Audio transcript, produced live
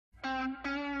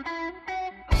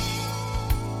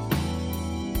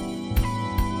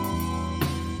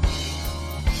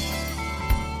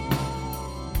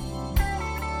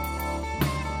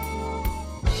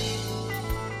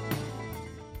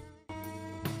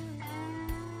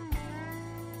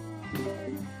Hello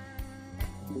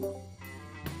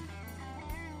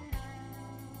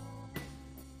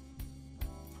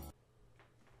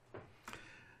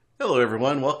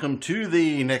everyone, welcome to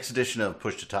the next edition of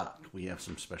Push to Talk. We have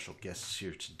some special guests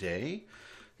here today.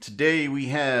 Today we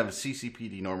have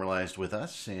CCP Denormalized with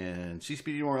us, and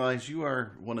CCP Denormalized, you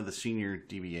are one of the senior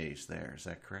DBAs there, is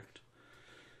that correct?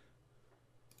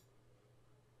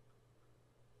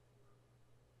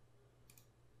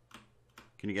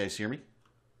 Can you guys hear me?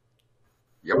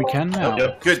 Yep. We can now.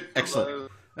 Yep. Good,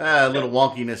 excellent. A little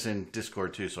wonkiness in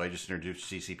Discord too, so I just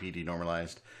introduced CCP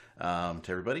Denormalized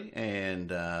to everybody,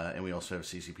 and we also have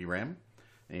CCP RAM.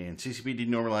 And CCP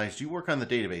Denormalized, you work on the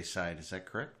database side, is that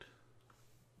correct?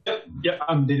 Yep.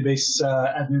 I'm database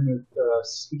admin with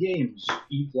CCP Games.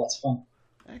 Lots of fun.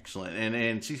 Excellent.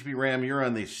 And CCP RAM, you're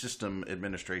on the system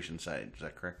administration side, is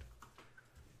that correct?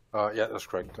 Yeah, that's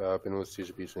correct. I've been with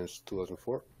CCP since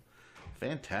 2004.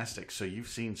 Fantastic. So you've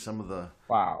seen some of the...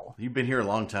 Wow. You've been here a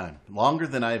long time. Longer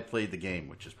than I've played the game,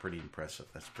 which is pretty impressive.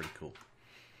 That's pretty cool.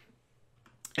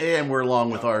 And we're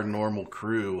along with our normal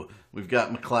crew. We've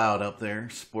got McLeod up there,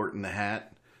 sporting the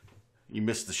hat. You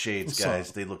missed the shades,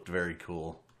 guys. They looked very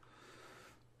cool.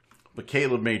 But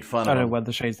Caleb made fun of him. I don't wear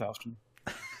the shades that often.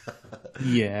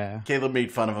 Yeah. Caleb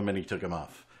made fun of him and he took him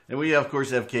off. And we, of course,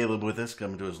 have Caleb with us,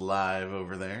 coming to us live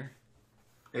over there.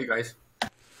 Hey, guys.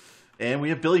 And we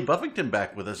have Billy Buffington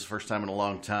back with us, first time in a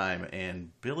long time. And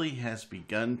Billy has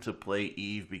begun to play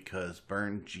Eve because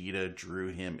Burn Jita drew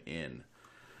him in.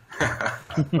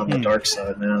 On the dark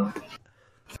side now.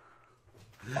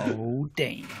 Oh,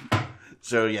 damn.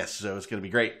 So, yes, so it's going to be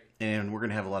great. And we're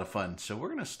going to have a lot of fun. So we're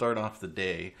going to start off the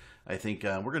day. I think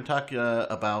we're going to talk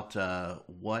about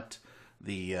what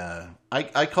the...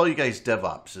 I call you guys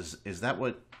DevOps. Is that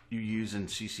what you use in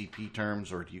CCP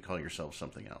terms, or do you call yourself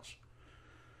something else?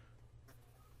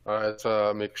 It's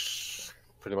a mix,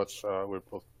 pretty much. We're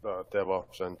both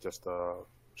DevOps and just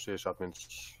CS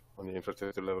admins on the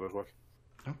infrastructure level as well.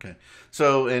 Okay.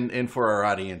 So, and for our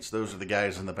audience, those are the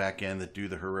guys on the back end that do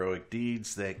the heroic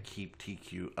deeds that keep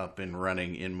TQ up and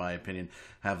running, in my opinion,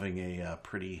 having a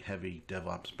pretty heavy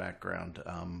DevOps background.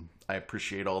 I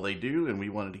appreciate all they do, and we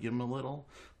wanted to give them a little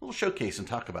showcase and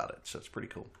talk about it. So it's pretty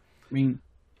cool. I mean,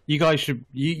 you guys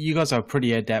are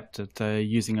pretty adept at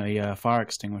using a fire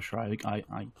extinguisher.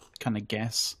 I kind of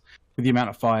guess with the amount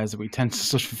of fires that we tend to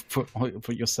sort of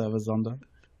put your servers under.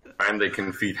 And they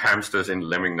can feed hamsters in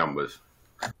lemming numbers.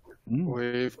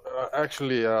 We've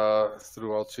actually,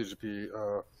 throughout CCP,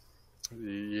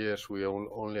 the years, we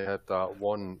only had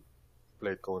one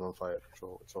blade going on fire,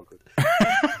 so it's all good.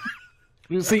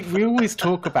 You see, we always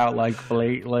talk about like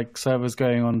servers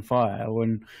going on fire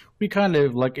when we kind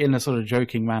of like in a sort of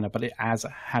joking manner, but it has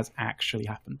actually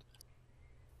happened.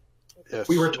 Yes,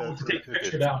 we were told to take a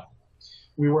picture down.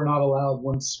 We were not allowed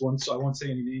once I won't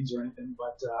say any names or anything,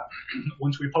 but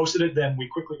once we posted it, then we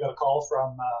quickly got a call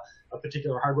from a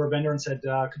particular hardware vendor and said,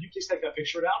 could you please take that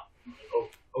picture down? Oh,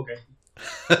 okay.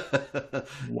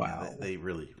 Wow. Yeah, they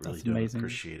really don't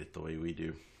appreciate it the way we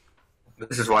do.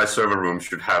 This is why server rooms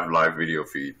should have live video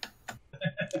feed.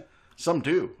 Some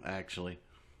do, actually.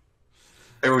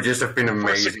 It would just have been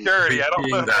amazing. For security, I don't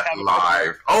know that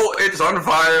live. Oh, it's on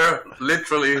fire!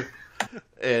 Literally.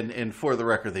 And for the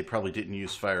record, they probably didn't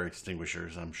use fire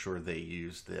extinguishers. I'm sure they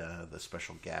used the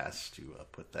special gas to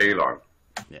put that. Halon.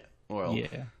 Yeah. Well,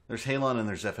 yeah. There's Halon and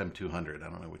there's FM200. I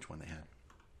don't know which one they had.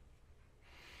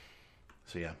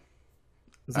 So yeah.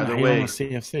 Isn't either way,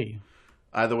 CFC.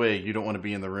 Either way, you don't want to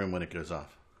be in the room when it goes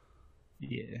off.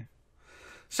 Yeah.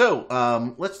 So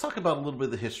let's talk about a little bit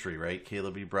of the history, right?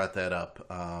 Caleb, you brought that up,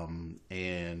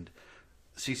 and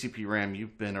CCP RAM,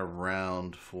 you've been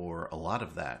around for a lot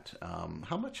of that.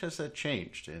 How much has that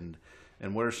changed, and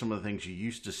what are some of the things you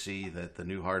used to see that the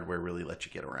new hardware really let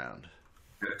you get around?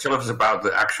 Tell us about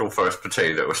the actual first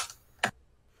potatoes.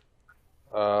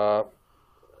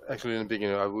 Actually, in the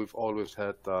beginning, we've always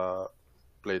had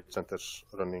blade centers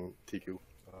running TQ.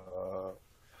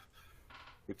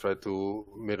 We try to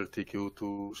mirror TQ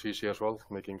to CC as well,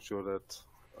 making sure that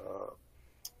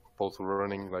both were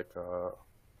running like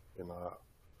in a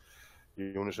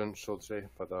unison, so to say.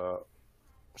 But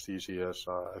CC has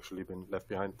actually been left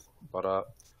behind. But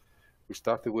we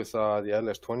started with the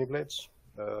LS20 blades,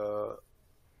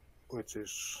 which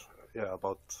is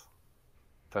about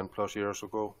 10 plus years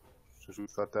ago since we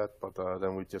got that. But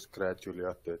then we just gradually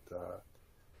upped it,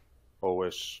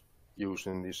 always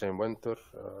using the same vendor.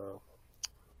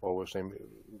 Always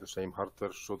the same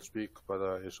hardware, so to speak, but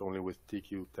it's only with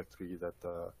TQ Tech 3 that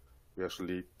we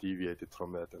actually deviated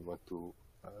from that and went to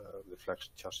the flex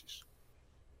chassis.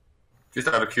 Just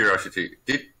out of curiosity,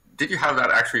 did you have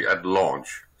that actually at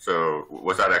launch? So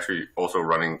was that actually also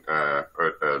running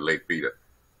late beta?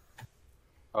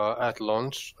 At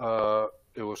launch,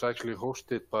 it was actually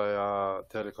hosted by a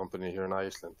telecompany here in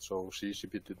Iceland, so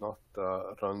CCP did not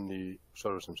run the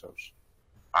servers themselves.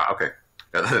 Okay.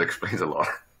 Yeah, that explains a lot.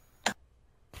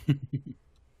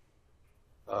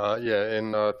 Yeah,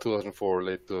 in 2004,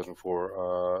 late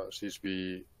 2004,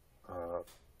 CCP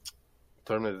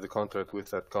terminated the contract with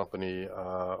that company.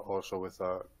 Also, with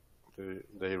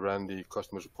they ran the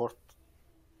customer support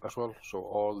as well. So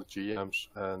all the GMs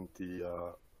and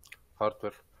the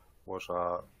hardware was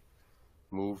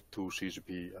moved to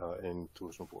CCP in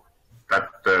 2004.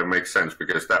 That makes sense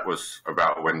because that was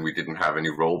about when we didn't have any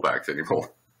rollbacks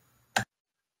anymore.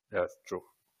 Yeah, that's true.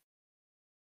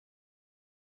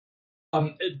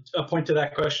 A point to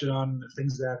that question on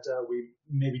things that we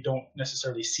maybe don't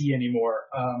necessarily see anymore.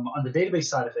 On the database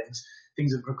side of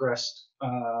things have progressed,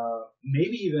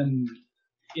 maybe even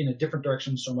in a different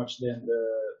direction so much than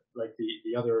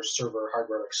the other server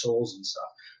hardware like Sols and stuff.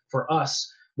 For us,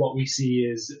 what we see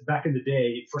is back in the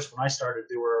day, first when I started,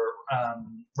 there were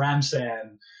RAM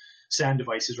SAN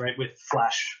devices, right, with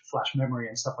flash memory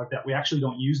and stuff like that. We actually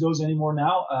don't use those anymore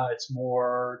now. It's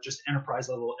more just enterprise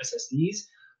level SSDs.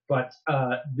 But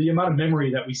the amount of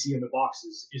memory that we see in the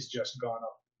boxes is just gone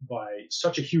up by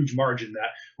such a huge margin that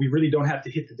we really don't have to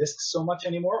hit the disks so much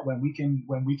anymore. When we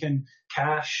can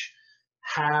cache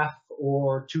half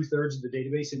or 2/3 of the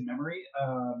database in memory,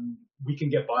 we can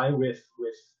get by with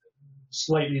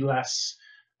slightly less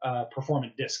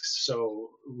performant disks.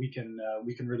 So we can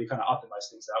really kind of optimize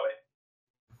things that way.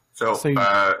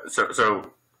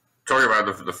 So talking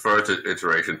about the first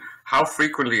iteration, how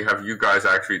frequently have you guys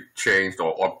actually changed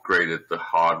or upgraded the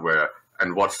hardware,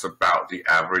 and what's about the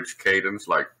average cadence,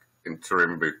 like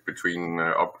interim between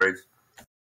upgrades?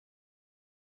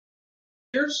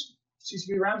 Years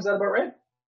CCP RAM, is that about right?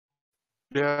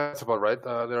 Yeah, that's about right.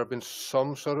 There have been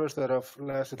some servers that have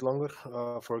lasted longer.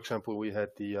 For example, we had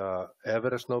the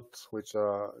Everest node, which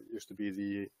used to be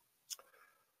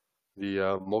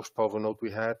the most powerful node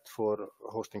we had for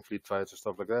hosting fleet fights and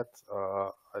stuff like that.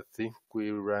 I think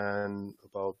we ran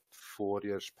about 4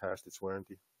 years past its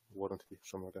warranty,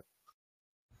 something like that.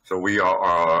 So we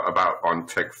are about on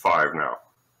Tech 5 now.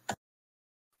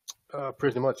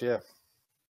 Pretty much, yeah.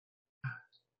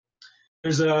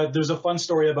 There's a fun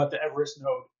story about the Everest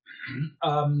node.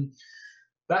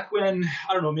 Back when,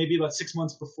 I don't know, maybe about 6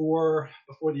 months before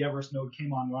the Everest node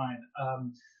came online,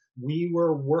 we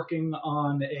were working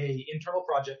on a internal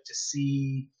project to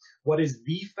see what is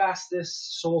the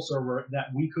fastest Sol server that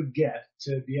we could get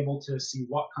to be able to see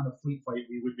what kind of fleet fight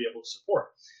we would be able to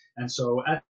support. And so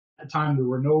at the time, there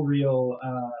were no real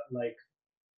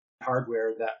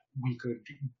hardware that we could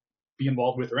be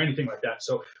involved with or anything like that.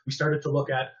 So we started to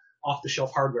look at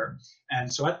off-the-shelf hardware.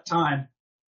 And so at the time,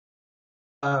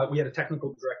 we had a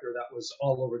technical director that was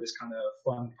all over this kind of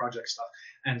fun project stuff.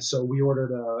 And so we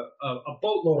ordered a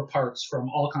boatload of parts from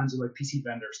all kinds of like PC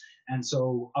vendors. And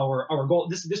so our goal,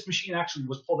 this machine actually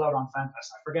was pulled out on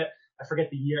FanFest. I forget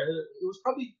the year. It was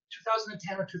probably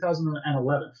 2010 or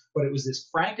 2011, but it was this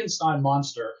Frankenstein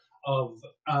monster of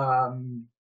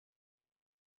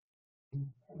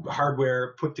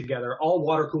hardware put together, all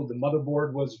water cooled. The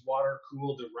motherboard was water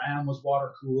cooled, the RAM was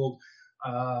water cooled,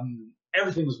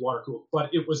 everything was water cooled.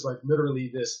 But it was like literally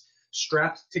this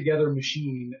strapped together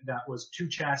machine that was 2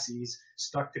 chassis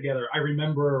stuck together. I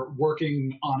remember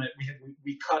working on it.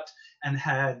 We cut and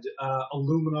had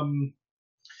aluminum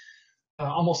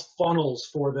almost funnels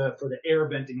for the air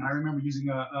venting. And I remember using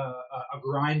a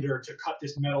grinder to cut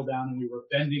this metal down, and we were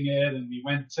bending it, and we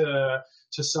went to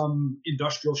some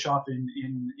industrial shop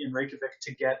in Reykjavik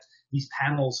to get these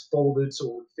panels folded so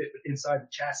it would fit inside the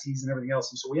chassis and everything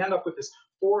else. And so we end up with this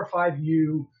 4 or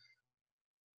 5U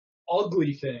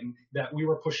ugly thing that we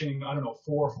were pushing, I don't know,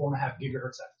 4.5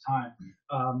 gigahertz at the time.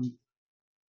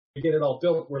 To get it all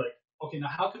built, we're like, okay, now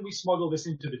how can we smuggle this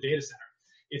into the data center?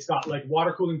 It's got like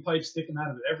water cooling pipes sticking out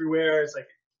of it everywhere. It's like,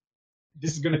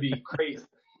 this is going to be crazy.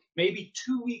 Maybe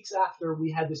 2 weeks after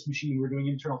we had this machine, we were doing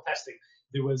internal testing.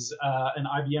 There was an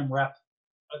IBM rep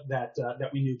that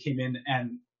we knew came in,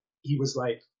 and he was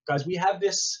like, guys, we have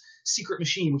this secret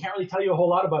machine. We can't really tell you a whole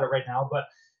lot about it right now, but,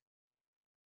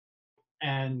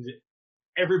 and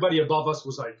everybody above us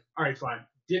was like, all right, fine,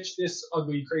 ditch this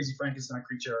ugly, crazy Frankenstein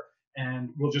creature, and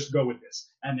we'll just go with this.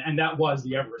 And that was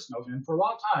the Everest node. And for a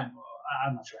long time,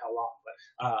 I'm not sure how long,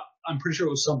 but I'm pretty sure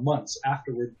it was some months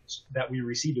afterwards that we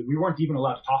received it. We weren't even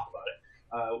allowed to talk about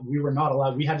it. We were not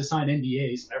allowed. We had to sign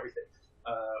NDAs and everything.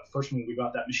 First when we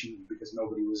got that machine, because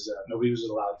nobody was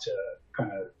allowed to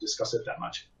kind of discuss it that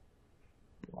much.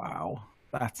 Wow,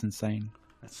 that's insane.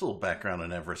 That's a little background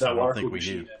on Everest. that I don't water think cooled we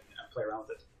machine knew. and play around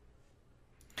with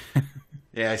it.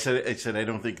 Yeah, I said I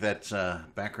don't think that's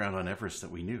background on Everest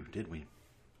that we knew, did we?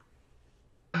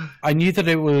 I knew that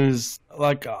it was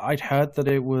like I'd heard that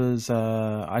it was.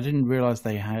 I didn't realize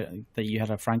you had a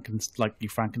you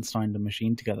Frankenstein the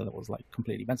machine together that was like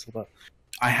completely mental. But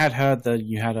I had heard that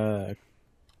you had a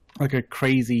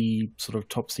crazy sort of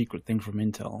top secret thing from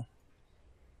Intel.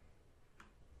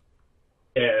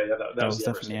 Yeah, that was the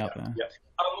definitely Everest, out there. Yeah.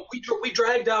 We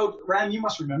dragged out, Ram, you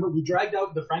must remember, we dragged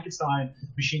out the Frankenstein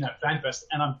machine at FanFest,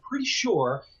 and I'm pretty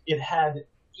sure it had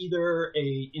either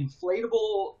a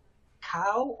inflatable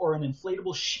cow or an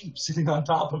inflatable sheep sitting on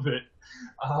top of it.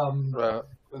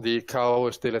 The cow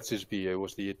is still at CSB. It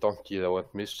was the donkey that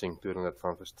went missing during that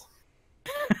FanFest.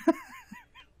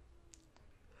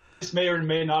 This may or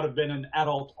may not have been an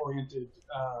adult-oriented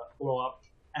blow-up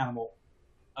animal.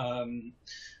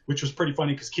 Which was pretty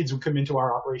funny because kids would come into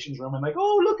our operations room and like,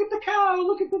 oh, look at the cow,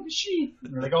 look at the sheep.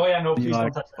 And we're like, oh yeah, no, please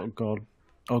don't touch that.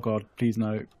 Oh god, please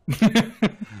no.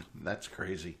 That's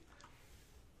crazy.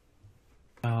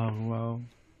 Oh well.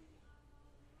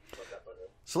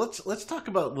 So let's talk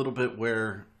about a little bit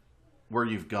where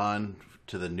you've gone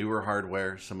to the newer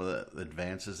hardware, some of the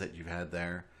advances that you've had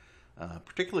there.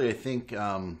 Particularly, I think,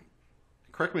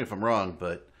 correct me if I'm wrong,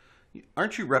 but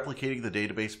aren't you replicating the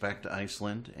database back to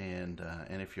Iceland? And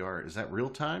if you are, is that real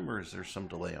time or is there some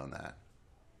delay on that?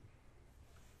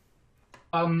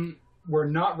 We're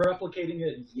not replicating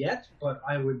it yet, but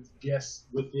I would guess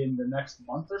within the next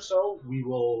month or so we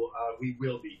will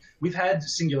be. We've had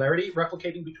Singularity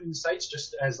replicating between the sites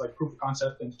just as like proof of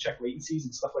concept and to check latencies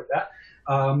and stuff like that.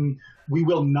 We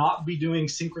will not be doing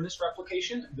synchronous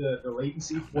replication. The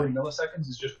latency, 40 milliseconds,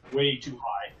 is just way too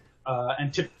high.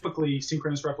 And typically,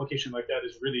 synchronous replication like that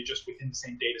is really just within the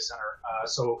same data center.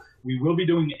 So we will be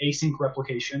doing async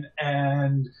replication,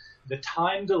 and the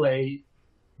time delay,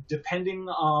 depending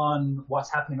on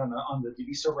what's happening on the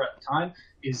DB server at the time,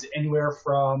 is anywhere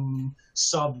from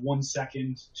sub 1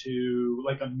 second to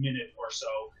like a minute or so.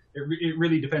 It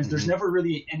really depends. There's never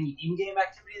really any in-game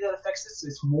activity that affects this.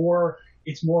 It's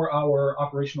more our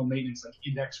operational maintenance, like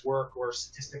index work or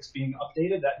statistics being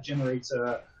updated, that generates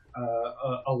a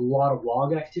lot of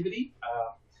log activity,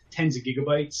 tens of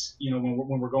gigabytes. You know,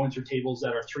 when we're going through tables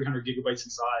that are 300 gigabytes in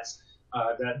size,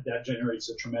 that generates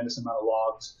a tremendous amount of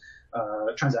logs,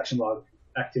 transaction log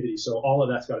activity. So all of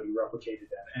that's got to be replicated,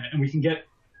 and we can get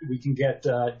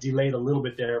delayed a little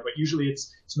bit there, but usually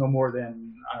it's no more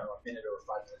than, I don't know, a minute or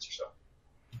 5 minutes or so.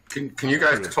 Can you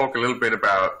guys talk a little bit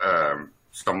about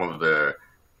some of the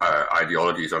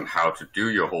ideologies on how to do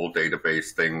your whole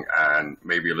database thing, and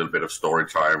maybe a little bit of story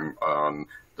time on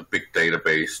the big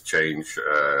database change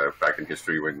back in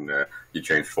history when you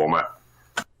changed format?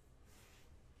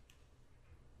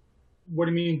 What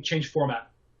do you mean change format?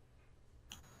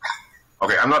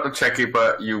 Okay, I'm not the techie,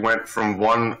 but you went from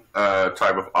one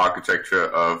type of architecture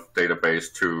of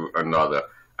database to another,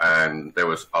 and there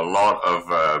was a lot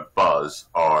of buzz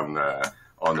on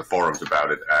the forums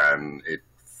about it, and it,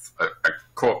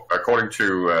 according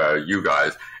to you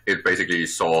guys, it basically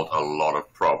solved a lot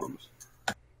of problems.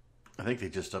 I think they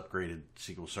just upgraded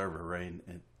SQL Server, right?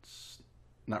 It's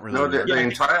not really. No, the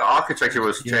entire architecture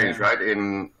was changed, right?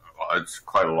 It's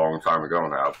quite a long time ago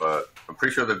now, but I'm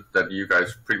pretty sure that you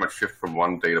guys pretty much shift from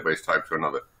one database type to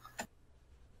another.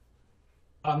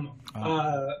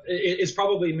 It's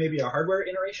probably maybe a hardware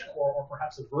iteration or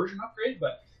perhaps a version upgrade.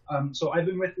 But so I've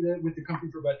been with the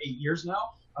company for about 8 years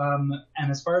now, and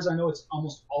as far as I know, it's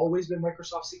almost always been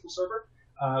Microsoft SQL Server.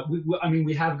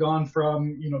 We have gone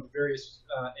from the various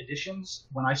editions.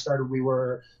 When I started, we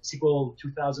were SQL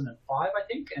 2005, I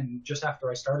think, and just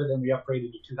after I started, then we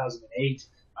upgraded to 2008.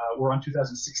 We're on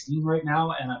 2016 right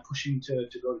now, and I'm pushing to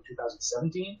go to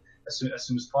 2017 as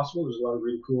soon as possible. There's a lot of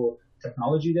really cool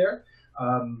technology there.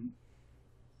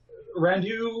 Rand,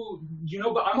 you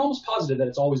know, but I'm almost positive that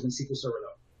it's always been SQL Server,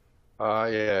 though.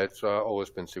 Yeah, it's always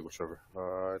been SQL Server.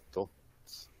 I don't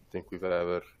think we've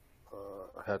ever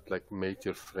had like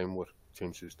major framework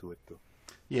changes to it, though.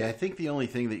 Yeah, I think the only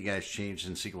thing that you guys changed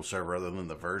in SQL Server, other than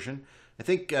the version, I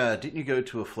think, didn't you go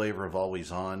to a flavor of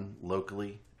always on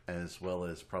locally, as well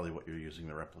as probably what you're using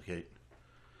to replicate?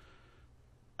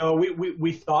 Oh,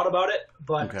 we thought about it,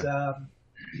 but Okay.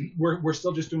 We're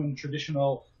still just doing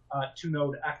traditional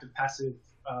 2-node active passive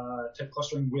type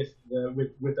clustering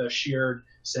with a shared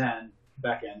SAN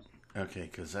backend. Okay,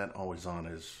 because that always on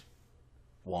is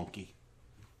wonky.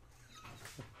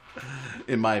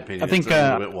 In my opinion, I think, it's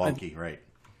a little bit wonky, right?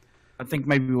 I think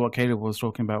maybe what Caleb was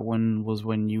talking about was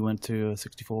when you went to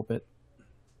 64-bit.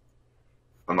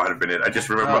 That might have been it. I just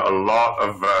remember a lot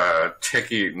of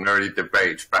techie, nerdy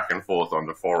debates back and forth on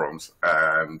the forums,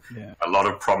 and a lot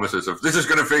of promises of this is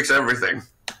going to fix everything.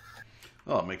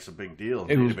 Oh, it makes a big deal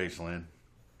in database land.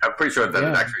 I'm pretty sure that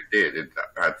it actually did. It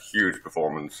had huge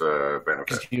performance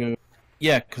benefits.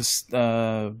 Because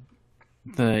the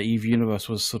EVE Universe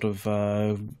was sort of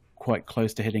quite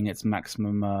close to hitting its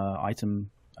maximum item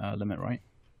limit, right?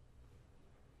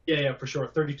 Yeah, for sure.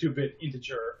 32-bit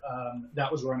integer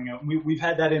that was running out. We've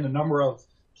had that in a number of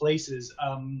places.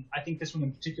 I think this one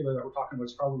in particular that we're talking about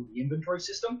is probably the inventory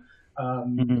system.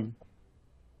 That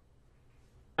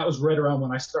was right around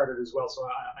when I started as well, so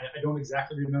I don't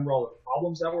exactly remember all the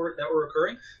problems that were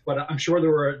occurring, but I'm sure there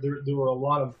were a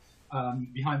lot of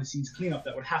behind the scenes cleanup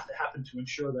that would have to happen to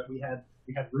ensure that we had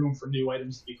room for new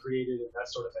items to be created and that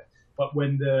sort of thing. But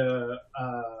when the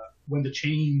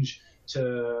change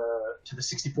to the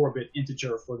 64-bit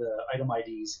integer for the item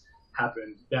IDs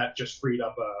happened, that just freed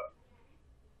up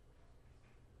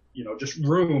just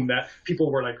room that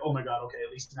people were like, oh my god, okay,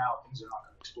 at least now things are not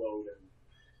going to explode.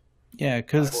 Yeah,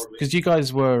 because you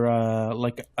guys were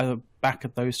back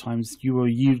at those times, you were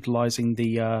utilizing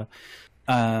the the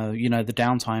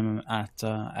downtime at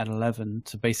 11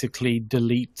 to basically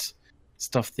delete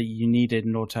stuff that you needed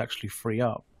in order to actually free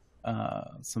up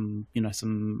some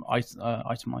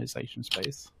itemization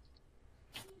space.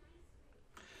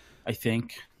 I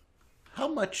think. How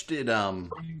much did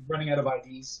running out of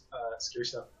IDs? Scary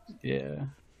stuff. Yeah.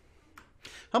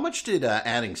 How much did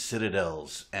adding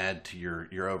citadels add to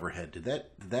your overhead? Did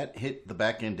that hit the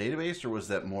back end database, or was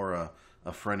that more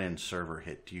a front end server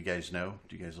hit? Do you guys know?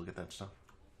 Do you guys look at that stuff?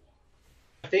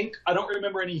 I don't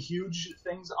remember any huge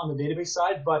things on the database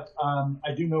side, but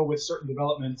I do know with certain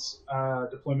deployments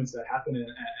that happen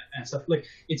and stuff, like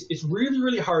it's really,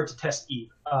 really hard to test EVE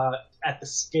at the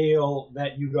scale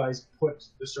that you guys put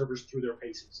the servers through their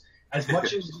paces. As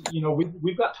much as,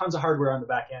 we've got tons of hardware on the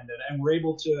back end, and we're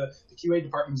able to, the QA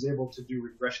department is able to do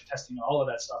regression testing and all of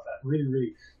that stuff at really,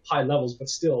 really high levels, but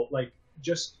still, like,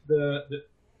 just the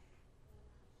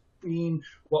between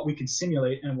what we can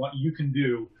simulate and what you can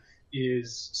do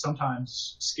is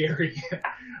sometimes scary.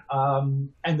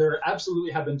 And there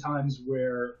absolutely have been times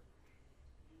where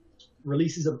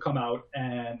releases have come out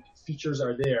and features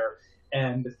are there,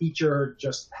 and the feature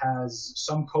just has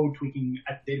some code tweaking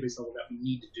at the database level that we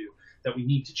need to do, that we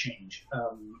need to change.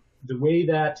 The way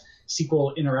that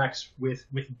SQL interacts with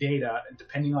data,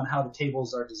 depending on how the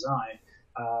tables are designed,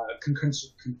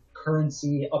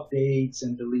 concurrency updates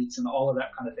and deletes and all of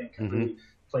that kind of thing can really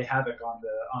play havoc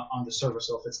on the server.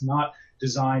 So if it's not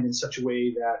designed in such a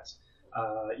way that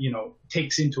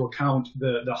takes into account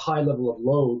the high level of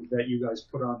load that you guys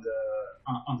put on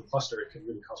the cluster, it can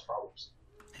really cause problems.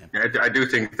 Yeah, I do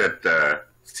think that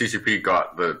CCP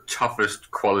got the toughest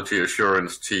quality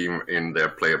assurance team in their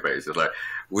player base. It's like,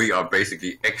 we are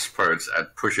basically experts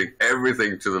at pushing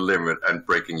everything to the limit and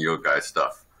breaking your guys'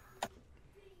 stuff.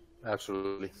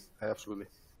 Absolutely.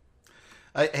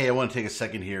 Hey, I want to take a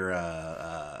second here.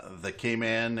 The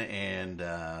K-Man and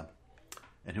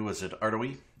who was it?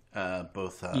 Ardoe,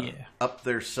 both up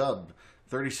their sub.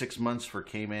 36 months for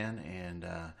K-Man and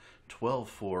 12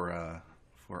 for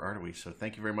Ardoe. So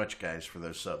thank you very much, guys, for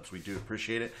those subs. We do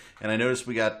appreciate it. And I noticed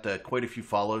we got quite a few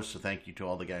follows, so thank you to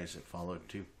all the guys that followed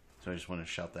too. So I just want to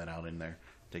shout that out in there.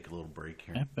 Take a little break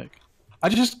here. Epic. I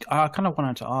kind of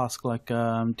wanted to ask, like,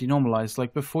 denormalize,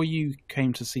 like, before you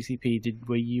came to CCP,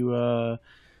 were you a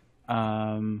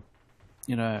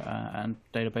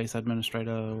database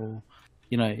administrator, or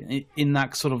in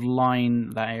that sort of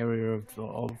line, that area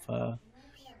of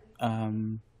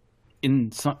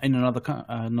in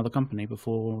another company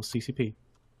before CCP?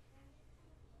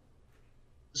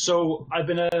 So I've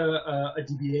been a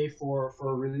DBA for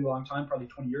a really long time, probably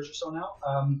 20 years or so now,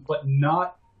 but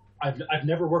not. I've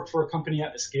never worked for a company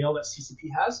at the scale that CCP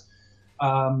has,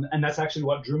 and that's actually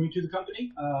what drew me to the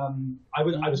company. I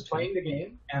was playing the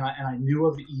game, and I knew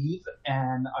of EVE,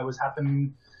 and I was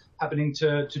happening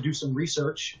to do some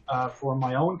research for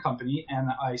my own company, and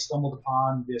I stumbled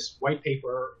upon this white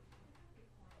paper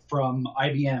from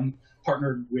IBM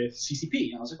partnered with CCP,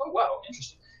 and I was like, oh wow,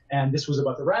 interesting. And this was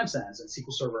about the Ramsans and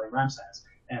SQL Server and Ramsans.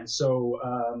 And so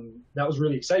that was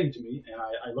really exciting to me, and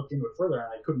I looked into it further, and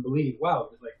I couldn't believe,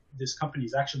 wow, like this company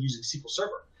is actually using SQL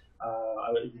Server.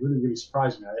 It really, really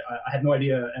surprised me. I had no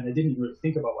idea, and I didn't even really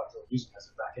think about what they were using as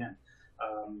a back end.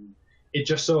 It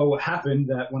just so happened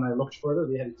that when I looked further,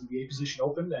 they had a DBA position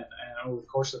opened, and over the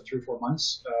course of 3 or 4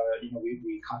 months,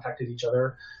 we contacted each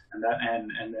other, and then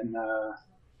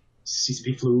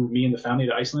CCP flew me and the family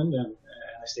to Iceland, and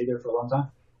I stayed there for a long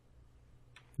time.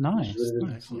 Nice. Really,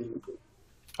 nice. really cool.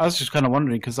 I was just kind of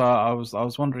wondering because I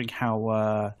was wondering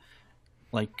how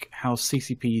how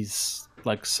CCP's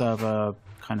like server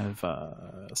kind of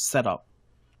setup,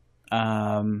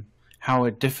 how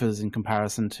it differs in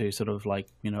comparison to sort of like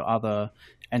other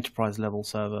enterprise level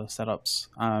server setups.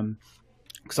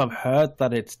 Because I've heard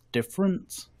that it's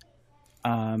different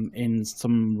in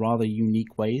some rather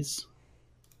unique ways.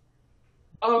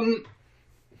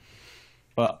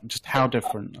 But just how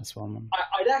different as well.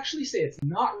 I'd actually say it's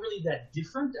not really that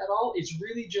different at all. It's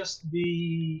really just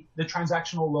the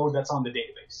transactional load that's on the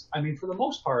database. I mean, for the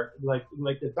most part, like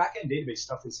the backend database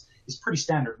stuff is pretty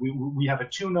standard. We have a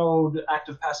 2-node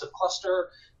active passive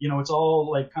cluster. It's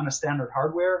all like kind of standard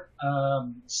hardware,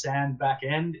 SAN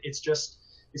backend. It's just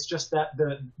that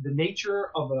the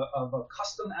nature of a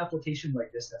custom application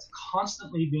like this that's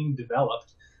constantly being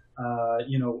developed,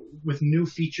 with new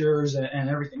features and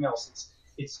everything else.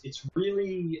 It's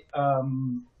really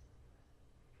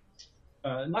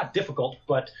not difficult,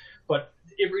 but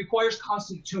it requires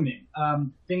constant tuning.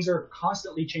 Things are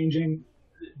constantly changing.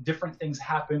 Different things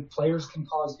happen. Players can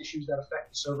cause issues that affect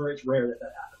the server. It's rare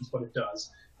that happens, but it does.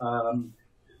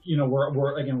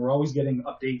 We're always getting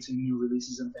updates and new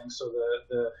releases and things. So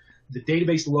the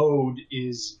database load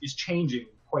is changing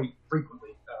quite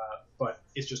frequently, but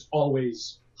it's just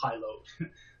always high load.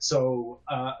 So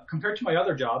compared to my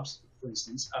other jobs, for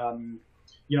instance,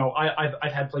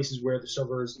 I've had places where the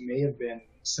servers may have been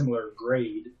similar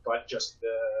grade, but just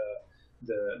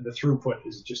the throughput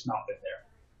has just not been there.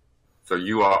 So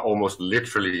you are almost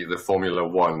literally the Formula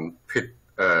One pit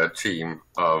team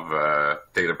of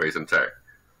database and tech.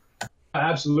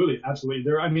 Absolutely.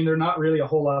 There are not really a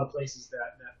whole lot of places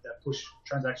that push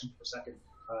transactions per second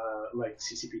like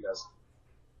CCP does.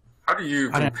 How do you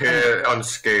compare on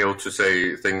scale to,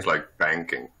 say, things like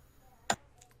banking?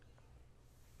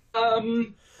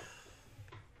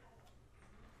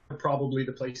 Probably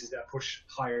the places that push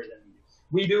higher than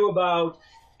we do. About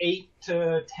 8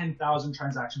 to 10,000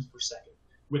 transactions per second,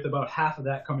 with about half of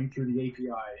that coming through the API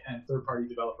and third-party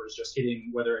developers just hitting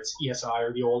whether it's ESI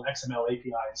or the old XML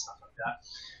API and stuff like that.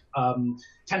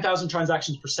 10,000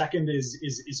 transactions per second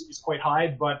is quite high,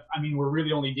 but I mean we're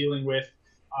really only dealing with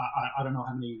I don't know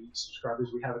how many subscribers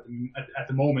we have at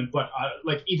the moment, but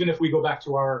like even if we go back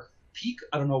to our peak,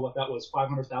 I don't know what that was,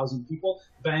 500,000 people.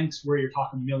 Banks where you're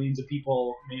talking millions of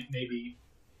people, maybe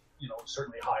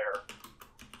certainly higher.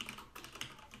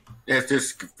 Yeah, it's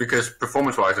just because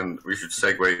performance-wise, and we should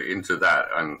segue into that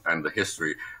and the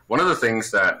history. One of the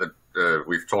things that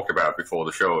we've talked about before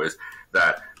the show is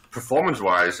that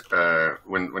performance-wise,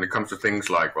 when it comes to things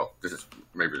like, well, this is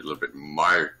maybe a little bit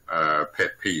my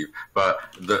pet peeve, but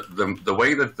the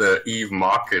way that the EVE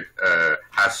market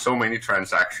has so many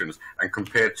transactions, and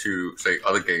compared to, say,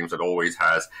 other games that always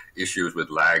has issues with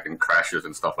lag and crashes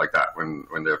and stuff like that when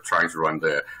they're trying to run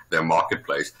their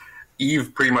marketplace,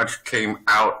 EVE pretty much came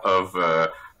out of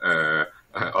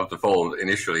the fold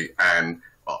initially, and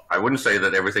I wouldn't say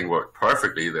that everything worked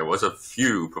perfectly. There was a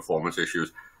few performance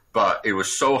issues, but it was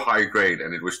so high grade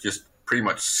and it was just pretty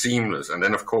much seamless. And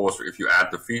then, of course, if you add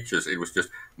the features, it was just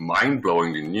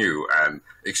mind-blowingly new and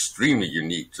extremely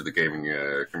unique to the gaming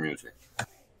community.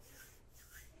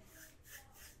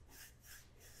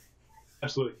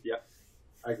 Absolutely, yeah,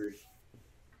 I agree.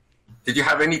 Did you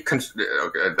have any?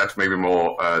 Okay, that's maybe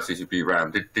more CCP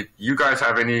RAM. Did you guys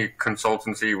have any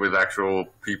consultancy with actual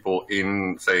people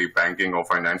in, say, banking or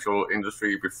financial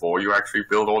industry before you actually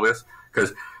build all this?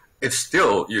 Because it's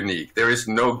still unique. There is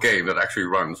no game that actually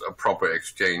runs a proper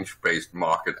exchange-based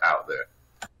market out there.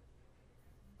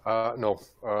 No,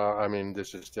 I mean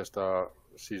this is just a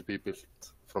CCP built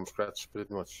from scratch,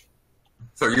 pretty much.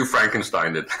 So you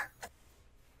Frankensteined it.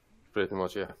 Pretty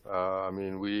much, yeah. I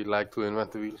mean, we like to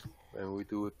invent the wheel, and we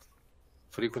do it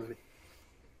frequently.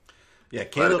 Yeah,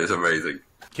 Caleb, that is amazing.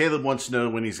 Caleb wants to know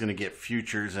when he's going to get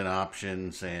futures and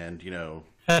options, and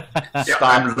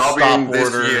I'm lobbying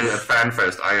this year at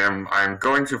FanFest. I'm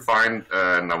going to find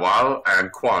Nawal and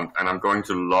Quant, and I'm going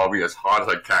to lobby as hard as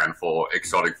I can for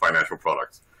exotic financial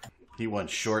products. He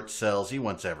wants short sells. He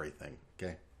wants everything.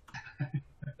 Okay.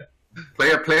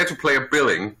 Player-to-player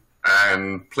billing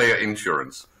and player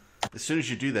insurance. As soon as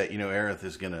you do that, Aerith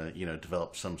is going to,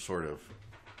 develop some sort of.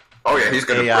 Oh yeah, he's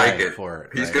going to break it. For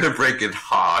it, he's right? going to break it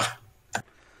hard.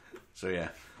 So yeah.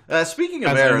 Speaking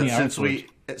of Aerith,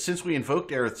 since we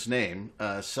invoked Aerith's name,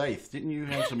 Scythe, didn't you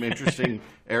have some interesting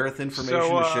Aerith information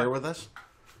to share with us?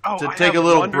 To take a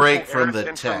little break from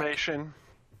the tech.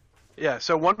 Yeah,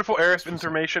 so wonderful Aerith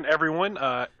information, everyone.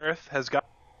 Aerith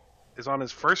is on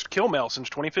his first kill mail since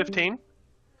 2015.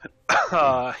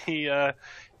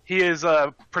 He is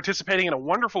participating in a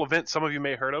wonderful event some of you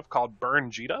may have heard of called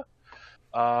Burn Jita.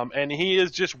 and he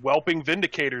is just whelping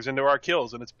Vindicators into our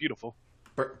kills, and it's beautiful.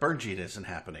 Burnjeet isn't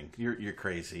happening. You're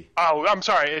crazy. Oh, I'm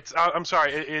sorry.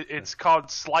 It's called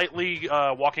Slightly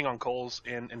Walking on Coals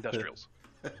in Industrials.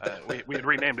 We had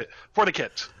renamed it for the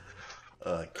kids.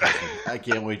 I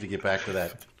can't wait to get back to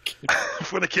that.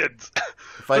 For the kids.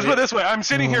 Let's put it this way: I'm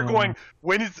sitting here going,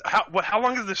 how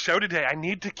long is the show today? I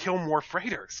need to kill more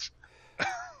freighters.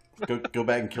 Go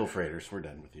back and kill freighters. We're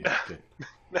done with you. Good.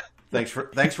 Thanks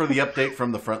for the update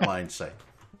from the front site.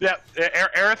 Yeah,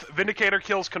 Aerith, Vindicator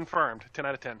kills confirmed. 10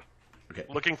 out of 10. Okay.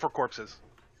 Looking for corpses.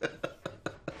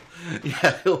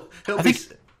 Yeah, he'll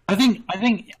I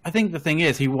think the thing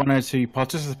is he wanted to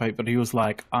participate, but he was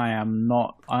like, I'm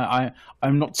not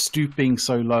stooping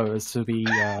so low as to be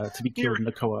killed in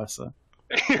the coercer.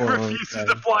 He refuses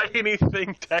to fly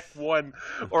anything Tech 1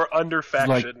 or under faction.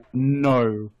 Like,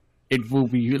 no, it will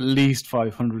be at least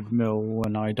 500 mil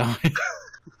when I die.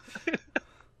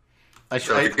 He's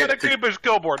gotta keep his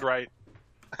kill board right.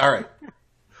 All right.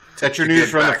 That's your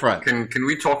news from the front. Can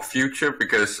we talk future?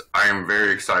 Because I am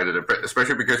very excited,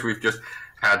 especially because we've just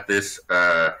had this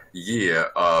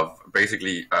year of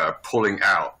basically pulling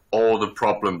out all the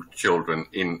problem children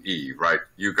in EVE, right?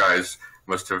 You guys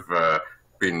must have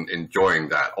been enjoying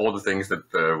that. All the things that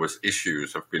was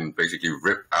issues have been basically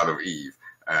ripped out of EVE,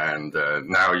 and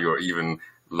now you're even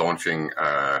launching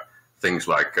things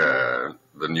like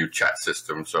the new chat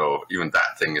system, so even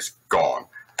that thing is gone.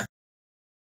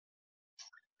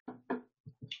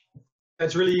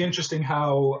 That's really interesting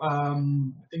how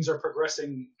things are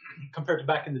progressing compared to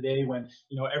back in the day when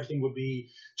everything would be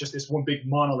just this one big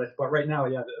monolith. But right now,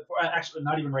 actually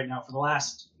not even right now. For the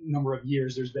last number of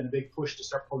years, there's been a big push to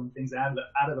start pulling things out of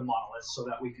the monolith so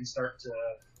that we can start to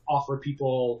offer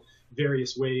people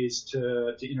various ways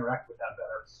to interact with that better.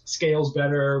 Scales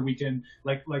better. We can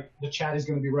like the chat is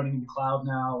going to be running in the cloud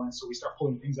now, and so we start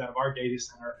pulling things out of our data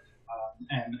center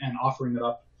and offering it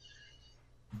up.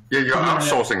 Yeah, you're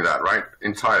outsourcing that, right?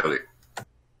 Entirely.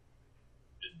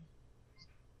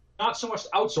 Not so much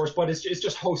outsourced, but it's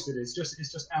just hosted. It's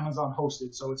just Amazon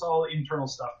hosted, so it's all internal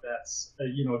stuff that's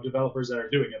developers that are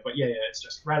doing it. But yeah, it's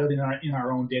just rather than in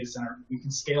our own data center, we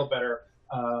can scale better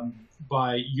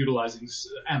by utilizing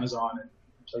Amazon and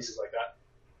places like that.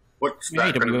 What's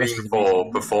that going to mean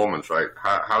for performance, right?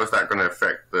 How is that going to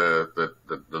affect the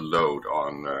load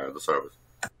on the servers?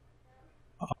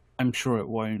 I'm sure it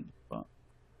won't. But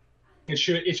it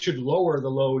should lower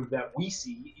the load that we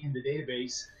see in the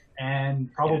database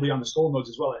and probably on the soul nodes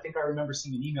as well. I think I remember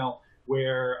seeing an email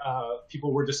where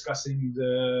people were discussing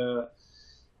the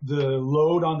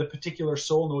load on the particular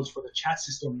soul nodes for the chat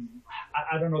system.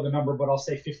 I don't know the number, but I'll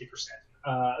say 50%.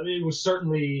 It was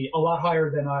certainly a lot higher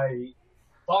than I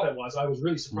thought it was. I was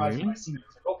really surprised when I seen it. I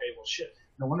was like, okay, well, shit.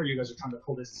 No wonder you guys are trying to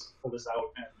pull this out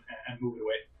and move it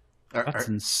away. That's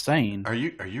insane. Are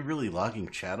you really logging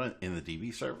chat in the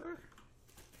DB server?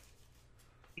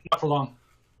 Not for long.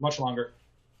 Much longer.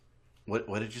 What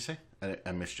did you say?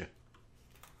 I missed you.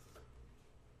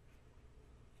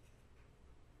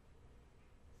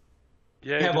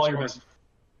 Yeah, you have all your messages.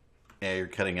 Yeah, you're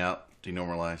cutting out.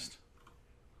 Denormalized.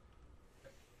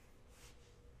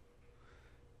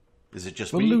 Is it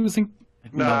just we're me? losing.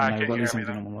 No, I can't we're hear losing me,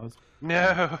 though. denormalized.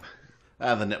 No.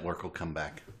 The network will come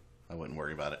back. I wouldn't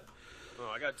worry about it. Oh,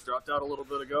 I got dropped out a little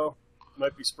bit ago.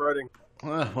 Might be spreading.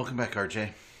 Welcome back,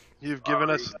 RJ. You've given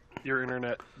us your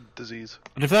internet disease.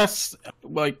 But if that's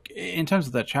like in terms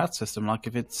of that chat system, like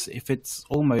if it's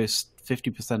almost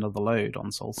 50% of the load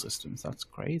on Soul systems, that's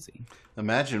crazy.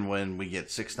 Imagine when we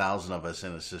get 6,000 of us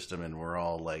in a system and we're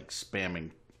all like spamming,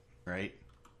 right?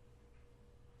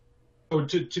 So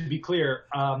to be clear,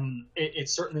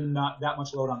 it's certainly not that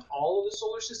much load on all of the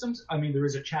solar systems. I mean, there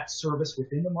is a chat service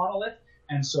within the monolith,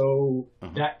 and so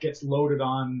that gets loaded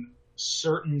on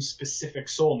certain specific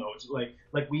soul nodes.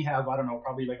 Like we have, I don't know,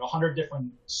 probably like 100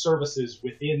 different services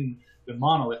within the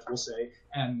monolith, we'll say,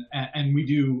 and we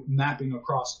do mapping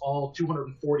across all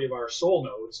 240 of our soul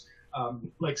nodes.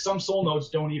 Like some soul nodes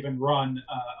don't even run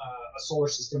a solar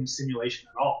system simulation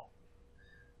at all,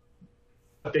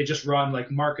 but they just run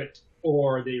like market,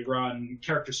 or they run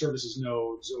character services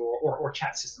nodes or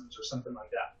chat systems or something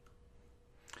like that.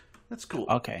 That's cool.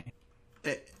 Okay.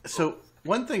 So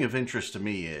one thing of interest to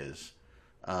me is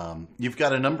you've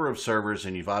got a number of servers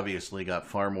and you've obviously got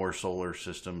far more solar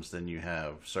systems than you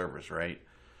have servers, right?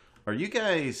 Are you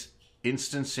guys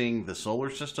instancing the solar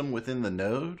system within the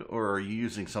node, or are you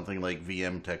using something like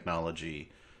VM technology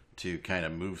to kind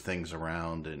of move things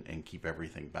around and keep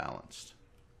everything balanced?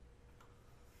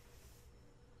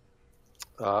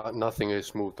 Nothing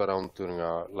is moved around during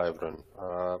a live run.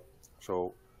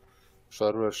 So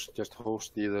servers just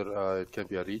host either, it can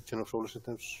be a region of solar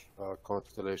systems,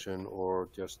 constellation, or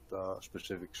just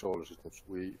specific solar systems.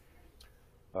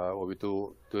 What we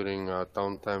do during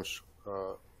downtimes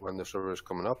when the server is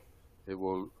coming up, it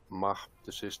will map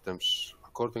the systems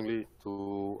accordingly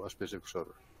to a specific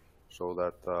server. So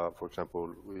that, for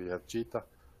example, we have Cheetah,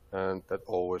 and that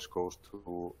always goes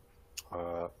to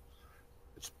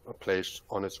it's a place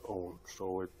on its own.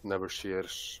 So it never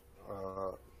shares,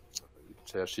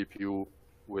 say, a CPU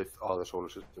with other solar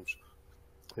systems.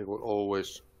 It will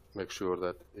always make sure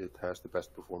that it has the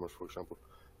best performance, for example.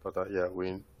 But yeah,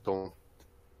 we don't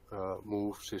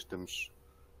move systems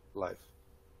live.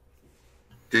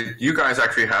 Did you guys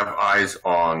actually have eyes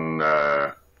on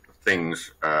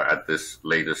things at this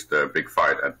latest big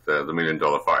fight, at the $1 million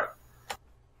fight?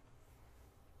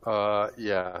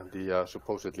 Yeah, the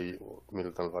supposedly $1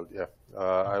 million fight, yeah.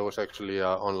 I was actually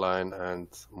online and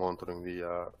monitoring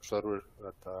the server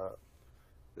that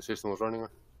the system was running on.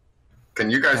 Can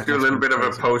you guys do a little bit of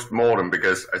a post-mortem?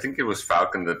 Because I think it was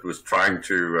Falcon that was trying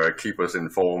to keep us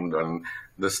informed on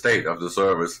the state of the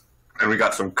servers. And we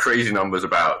got some crazy numbers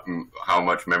about how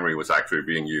much memory was actually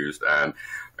being used. And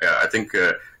I think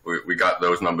we got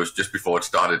those numbers just before it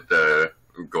started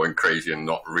going crazy and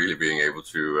not really being able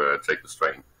to take the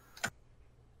strain.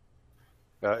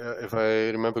 If I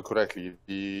remember correctly,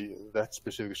 that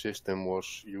specific system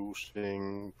was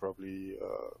using probably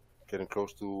getting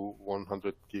close to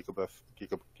 100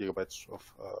 gigabytes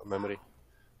of memory.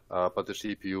 But the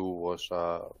CPU was,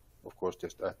 of course,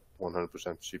 just at 100%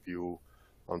 CPU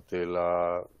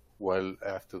until well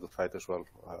after the fight as well,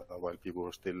 while people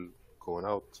were still going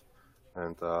out.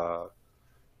 And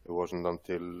it wasn't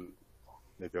until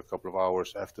maybe a couple of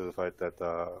hours after the fight that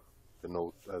the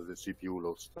CPU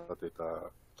load started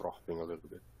dropping a little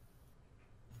bit.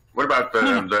 What about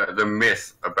the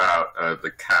myth about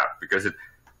the cap? Because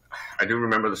I do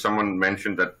remember that someone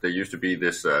mentioned that there used to be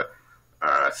this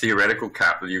theoretical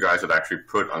cap that you guys had actually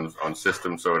put on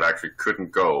systems, so it actually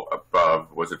couldn't go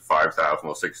above, was it 5,000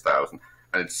 or 6,000?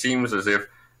 And it seems as if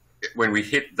when we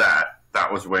hit that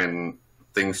was when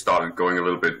things started going a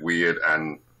little bit weird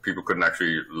and people couldn't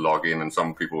actually log in and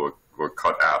some people were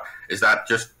cut out. Is that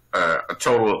just a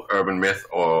total urban myth,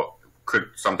 or could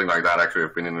something like that actually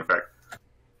have been in effect?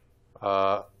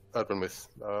 Urban myth.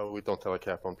 We don't have a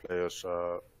cap on players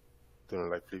doing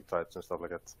like fleet fights and stuff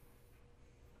like that.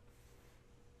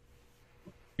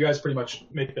 You guys pretty much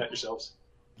make that yourselves.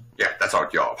 Yeah, that's our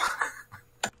job.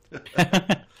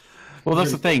 Well,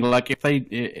 that's the thing. Like, if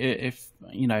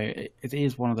you know, it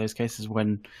is one of those cases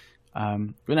when,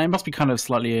 it must be kind of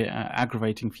slightly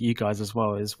aggravating for you guys as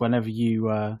well. Is whenever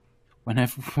you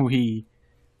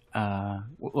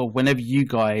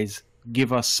guys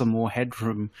give us some more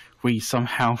headroom, we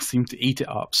somehow seem to eat it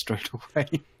up straight away,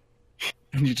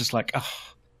 and you're just like,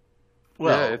 oh.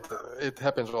 Well, yeah, it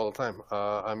happens all the time.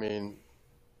 I mean,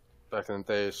 back in the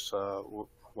days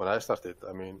when I started,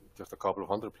 I mean, just a couple of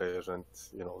hundred players, and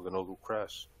the node would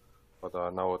crash. But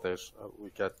nowadays we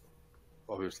get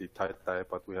obviously tight,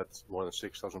 but we had more than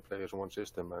 6,000 players in one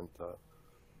system, and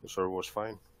the server was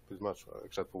fine, pretty much,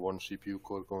 except for one CPU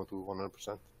core going to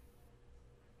 100%.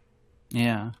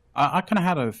 Yeah, I kind of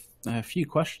had a few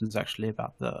questions actually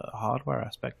about the hardware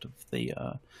aspect of the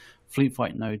fleet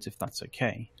fight nodes, if that's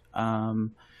okay.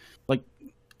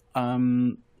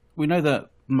 We know that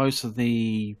most of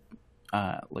the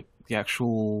the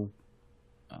actual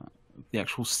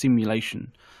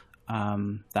simulation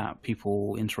that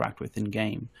people interact with in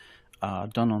game are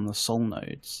done on the Sol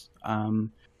nodes.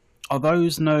 Are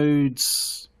those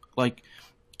nodes like?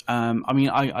 I mean,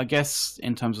 I guess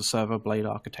in terms of server blade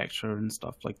architecture and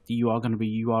stuff, like you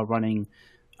are running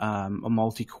a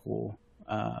multi-core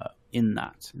in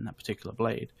that particular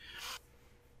blade.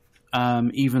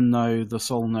 Even though the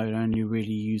Sol node only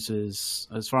really uses,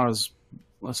 as far as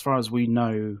we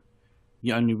know,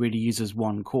 it only really uses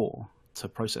one core to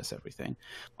process everything.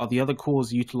 Are the other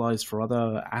cores utilized for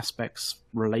other aspects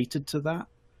related to that,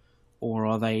 or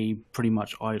are they pretty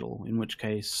much idle? In which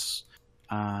case,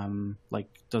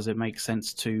 does it make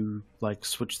sense to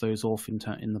switch those off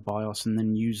in the BIOS and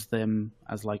then use them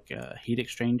as heat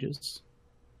exchangers?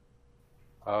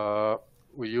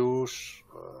 We use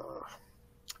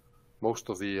most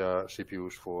of the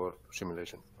CPUs for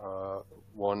simulation.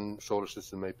 One solar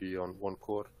system may be on one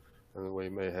core, and we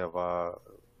may have a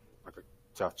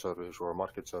chat service or a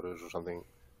market service or something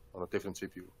on a different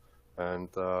CPU. And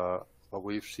what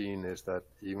we've seen is that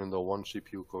even though one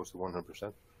CPU goes to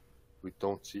 100%, we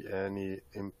don't see any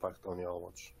impact on the other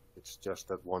ones. It's just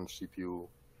that one CPU,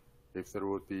 if there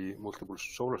would be multiple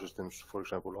solar systems, for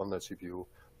example, on that CPU,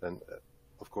 then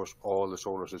of course, all the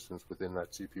solar systems within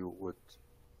that CPU would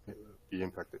be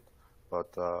impacted.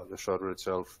 But the server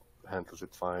itself handles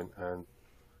it fine, and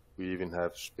we even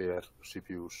have spare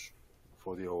CPUs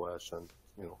for the OS, and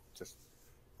just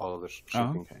all of this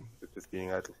sitting with it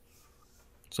being idle.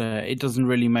 So it doesn't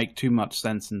really make too much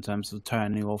sense in terms of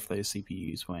turning off those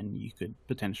CPUs when you could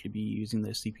potentially be using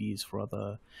those CPUs for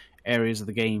other areas of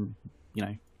the game,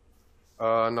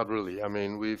 Not really. I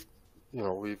mean, we've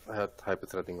had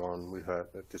hyperthreading on, we've had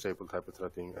disabled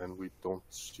hyperthreading, and we don't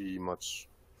see much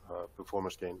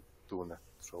performance gain doing that.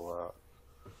 So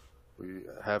we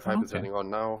have hyperthreading on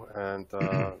now, and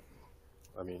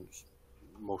I mean,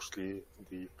 mostly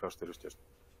the cluster is just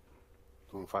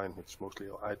doing fine. It's mostly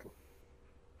idle.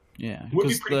 Yeah,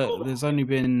 because there's only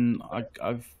been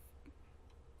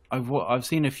I've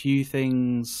seen a few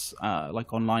things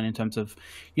like online in terms of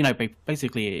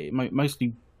basically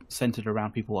mostly centered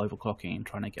around people overclocking and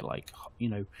trying to get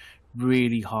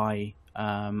really high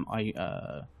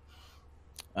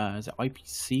is it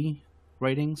IPC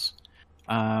ratings,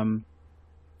 and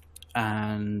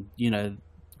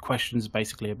questions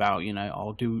basically about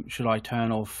should I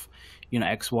turn off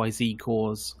XYZ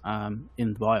cores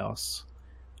in the BIOS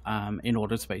in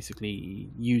order to basically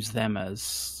use them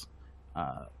as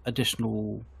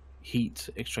additional heat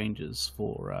exchangers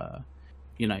for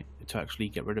to actually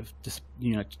get rid of to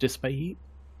dissipate heat.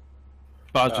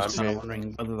 But I was just kind of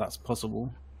wondering whether that's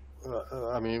possible.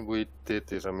 I mean, we did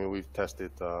this. I mean, we've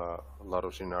tested a lot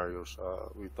of scenarios.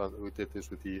 We did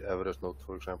this with the Everest node,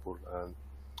 for example, and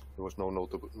there was no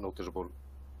noticeable,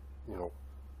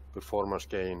 performance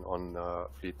gain on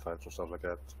fleet files and stuff like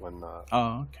that when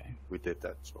we did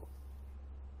that. So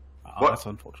that's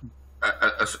unfortunate.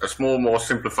 A small, more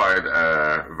simplified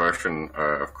version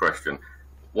of question: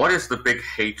 what is the big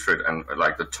hatred and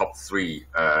the top 3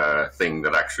 thing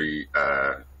that actually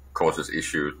causes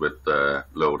issues with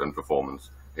load and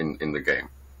performance in the game,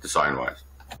 design-wise?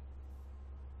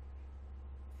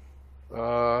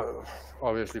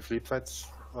 Obviously, fleet fights.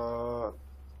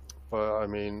 But I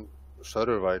mean,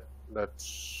 server-wide,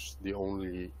 that's the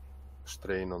only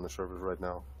strain on the server right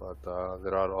now. But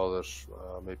there are others.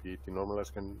 Maybe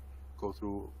denormalize can go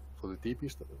through for the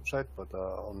DB side, but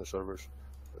on the servers,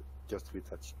 just fleet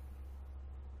fights.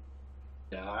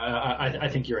 Yeah, I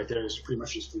think you're right. There's pretty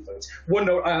much just fleet fights. One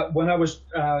note, when I was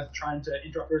trying to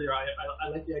interrupt earlier, I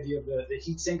like the idea of the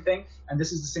heatsink thing, and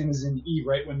this is the same as in Eve,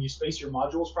 right? When you space your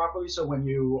modules properly, so when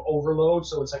you overload,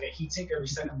 so it's like a heatsink every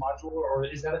second module, or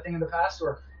is that a thing in the past,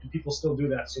 or do people still do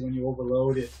that? So when you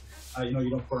overload it,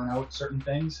 you don't burn out certain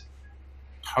things?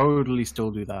 Totally still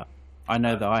do that. I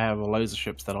know that I have loads of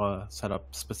ships that are set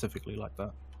up specifically like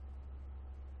that.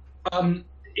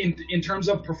 In terms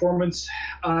of performance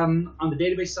on the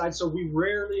database side, so we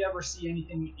rarely ever see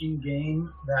anything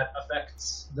in-game that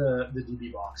affects the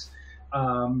DB box.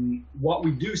 What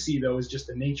we do see, though, is just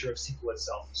the nature of SQL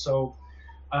itself. So,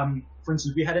 for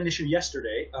instance, we had an issue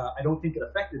yesterday. I don't think it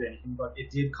affected anything, but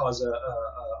it did cause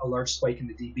a large spike in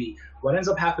the DB. What ends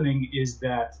up happening is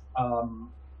that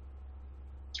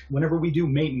whenever we do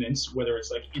maintenance, whether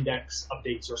it's like index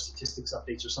updates or statistics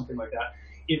updates or something like that,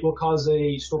 it will cause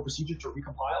a stored procedure to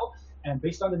recompile. And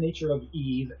based on the nature of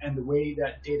Eve and the way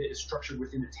that data is structured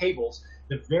within the tables,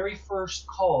 the very first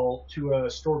call to a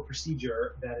stored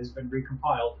procedure that has been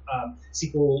recompiled,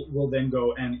 SQL will then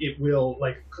go and it will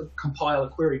compile a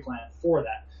query plan for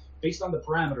that based on the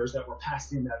parameters that were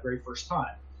passed in that very first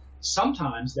time.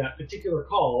 Sometimes that particular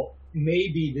call may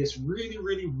be this really,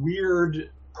 really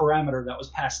weird parameter that was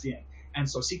passed in. And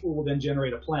so SQL will then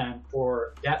generate a plan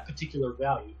for that particular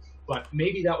value. But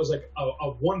maybe that was like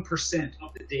a 1%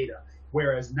 of the data,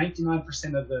 whereas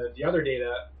 99% of the other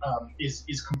data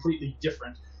is completely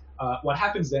different. What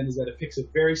happens then is that it picks a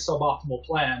very suboptimal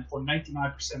plan for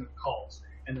 99% of the calls,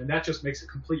 and then that just makes a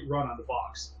complete run on the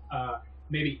box.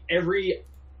 Maybe every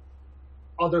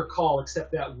other call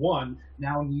except that one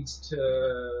now needs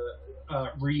to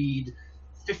read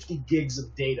 50 gigs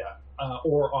of data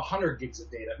or 100 gigs of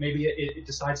data. Maybe it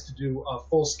decides to do a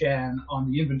full scan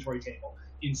on the inventory table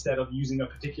instead of using a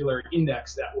particular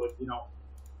index that would,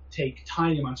 take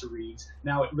tiny amounts of reads.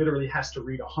 Now it literally has to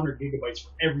read 100 gigabytes for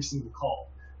every single call.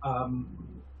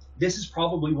 This is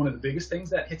probably one of the biggest things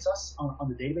that hits us on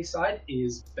the database side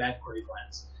is bad query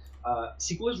plans.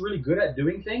 SQL is really good at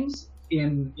doing things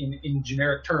in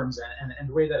generic terms, and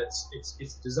the way that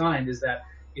it's designed is that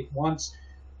it wants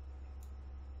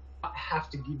not have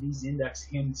to give these index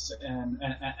hints and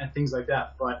things like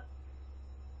that, but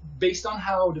based on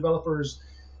how developers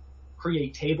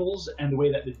create tables and the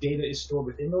way that the data is stored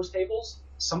within those tables,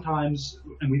 sometimes,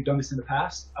 and we've done this in the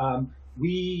past,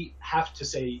 we have to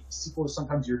say, SQL,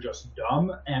 sometimes you're just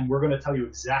dumb, and we're going to tell you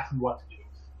exactly what to do.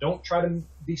 Don't try to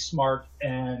be smart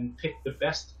and pick the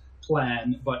best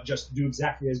plan, but just do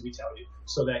exactly as we tell you,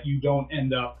 so that you don't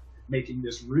end up making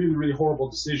this really, really horrible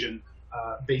decision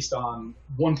based on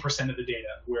 1% of the data,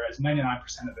 whereas 99%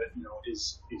 of it,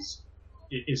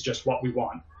 is just what we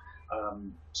want.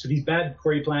 So these bad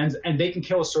query plans, and they can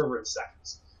kill a server in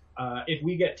seconds. If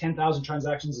we get 10,000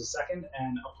 transactions a second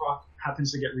and a proc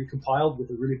happens to get recompiled with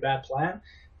a really bad plan,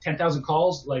 10,000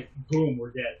 calls, like, boom,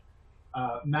 we're dead.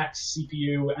 Max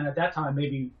CPU, and at that time,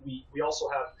 maybe we also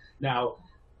have now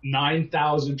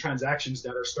 9,000 transactions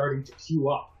that are starting to queue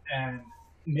up, and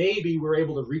maybe we're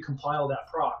able to recompile that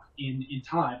proc in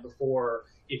time before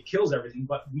it kills everything,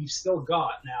 but we've still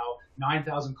got now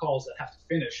 9,000 calls that have to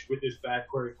finish with this bad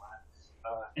query plan.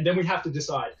 And then we have to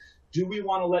decide, do we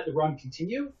want to let the run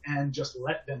continue and just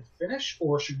let them finish,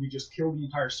 or should we just kill the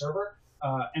entire server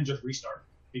and just restart?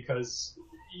 Because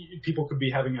people could be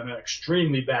having an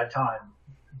extremely bad time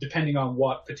depending on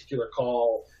what particular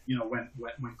call,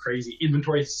 went crazy.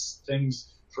 Inventory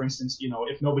things, for instance,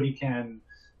 if nobody can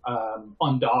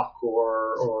undock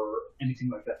or anything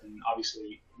like that, then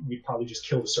obviously we'd probably just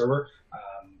kill the server.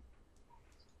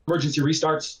 Emergency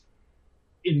restarts,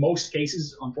 in most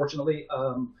cases, unfortunately,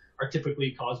 are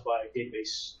typically caused by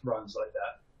database runs like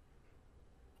that.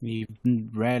 We've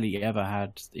rarely ever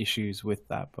had issues with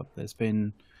that, but there's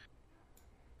been,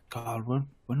 God,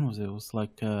 when was it? It was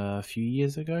like a few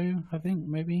years ago, I think,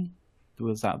 maybe. There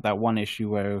was that one issue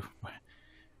where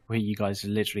you guys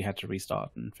literally had to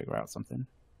restart and figure out something.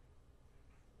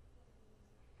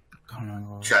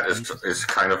 Chat is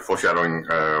kind of foreshadowing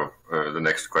the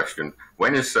next question.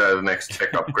 When is the next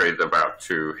tech upgrade about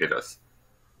to hit us,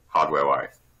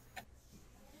 hardware-wise?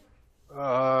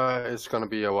 It's gonna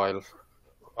be a while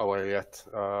yet.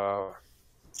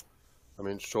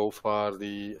 So far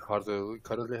the hardware we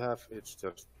currently have, it's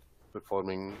just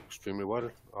performing extremely well.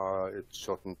 It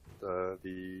shortened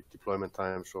the deployment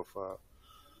times of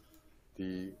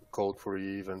the code for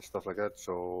Eve and stuff like that.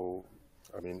 So,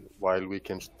 while we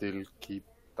can still keep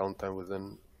downtime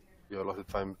within the allotted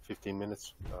 15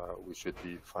 minutes, we should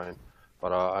be fine.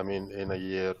 But in a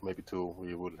year, maybe two,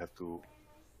 we will have to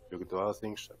look into other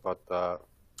things. But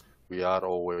we are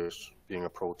always being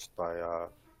approached by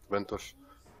vendors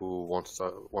who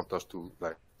want us to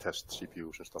test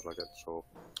CPUs and stuff like that. So,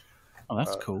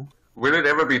 that's cool. Will it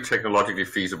ever be technologically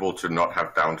feasible to not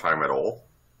have downtime at all?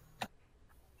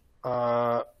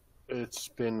 It's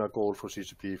been a goal for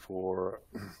CCP for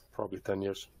probably 10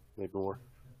 years, maybe more,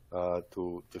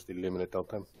 to just eliminate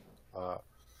downtime.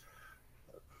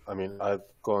 I've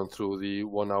gone through the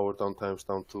 1 hour downtimes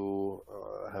down to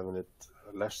having it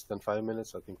less than 5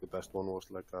 minutes. I think the best one was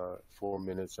 4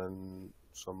 minutes and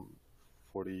some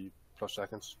 40 plus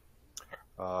seconds.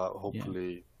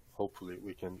 Hopefully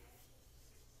we can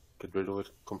get rid of it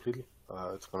completely.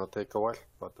 It's going to take a while,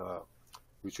 but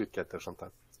we should get there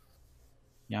sometime.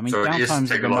 Yeah, so it is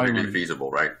technologically feasible,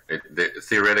 right?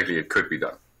 Theoretically, it could be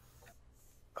done.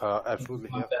 Absolutely,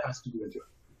 yeah. That has to go into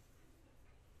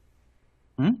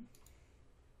it.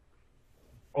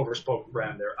 Overspoke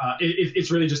Ram there.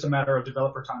 It's really just a matter of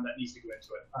developer time that needs to go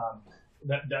into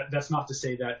it. That's not to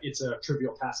say that it's a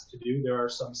trivial task to do. There are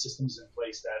some systems in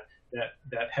place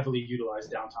that heavily utilize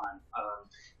downtime.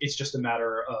 It's just a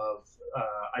matter of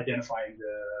identifying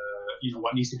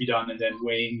what needs to be done and then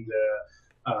weighing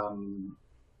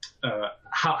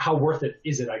how worth it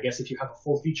is it, I guess, if you have a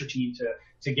full feature team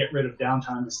to get rid of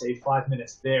downtime to save 5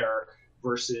 minutes there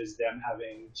versus them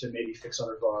having to maybe fix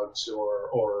other bugs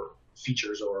or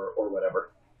features or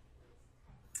whatever.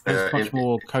 It's much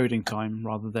more coding time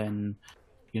rather than,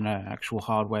 actual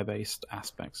hardware-based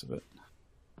aspects of it.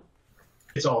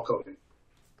 It's all coding.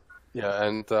 Yeah,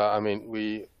 and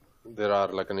there are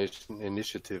an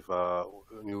initiative,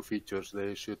 new features.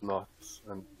 They should not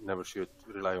and never should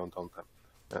rely on downtime.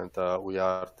 And we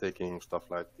are taking stuff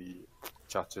like the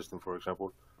chat system, for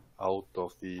example, out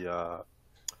of the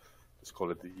let's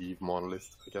call it the Eve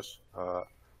monolith, I guess.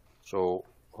 So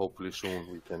hopefully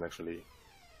soon we can actually,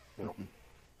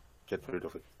 get rid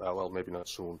of it. Well, maybe not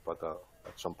soon, but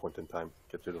at some point in time,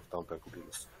 get rid of downtime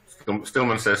completely.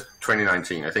 Stillman says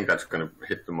 2019. I think that's going to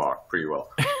hit the mark pretty well.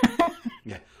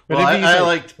 Yeah. Well, I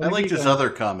liked his other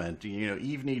comment.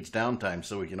 Eve needs downtime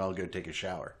so we can all go take a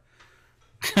shower.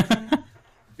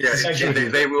 Yeah,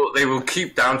 they will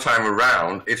keep downtime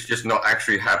around. It's just not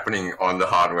actually happening on the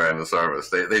hardware and the servers.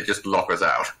 They just lock us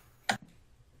out.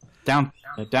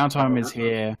 Downtime is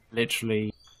here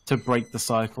literally to break the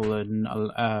cycle and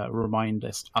remind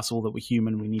us all that we're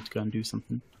human. We need to go and do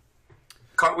something.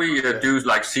 can't we do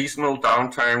like seasonal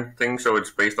downtime thing? So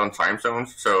it's based on time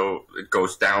zones. So it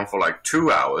goes down for like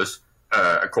 2 hours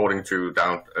according to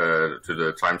to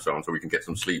the time zone, so we can get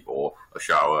some sleep or a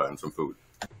shower and some food.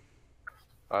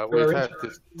 We've had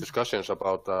discussions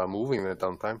about moving the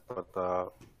downtime, but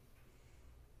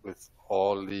with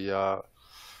all the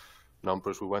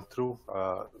numbers we went through,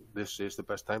 this is the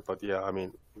best time. But yeah, I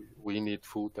mean, we need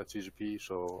food at CCP,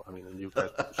 so I mean, and you guys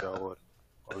need to shower,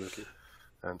 obviously,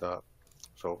 and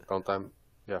so downtime.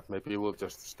 Yeah, maybe we'll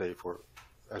just stay for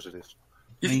as it is.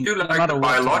 You should do like the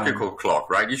biological clock,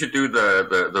 right? You should do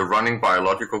the running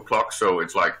biological clock, so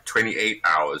it's like 28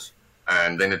 hours,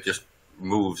 and then it just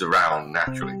moves around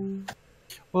naturally.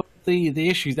 Well, the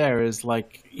issue there is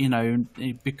like, you know,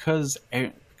 because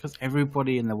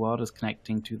everybody in the world is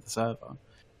connecting to the server,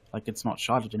 like it's not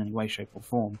sharded in any way, shape, or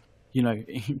form. You know,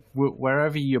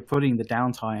 wherever you're putting the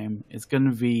downtime, it's going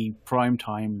to be prime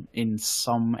time in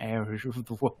some area of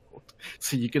the world.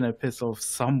 So you're going to piss off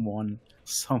someone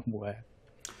somewhere.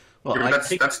 Well, yeah,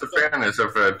 that's the fairness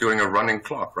of doing a running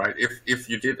clock, right? If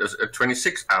you did a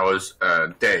 26 hours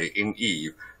day in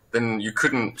EVE, then you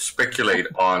couldn't speculate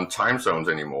on time zones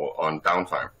anymore, on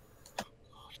downtime.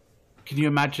 Can you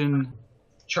imagine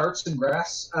charts and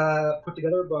graphs put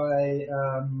together by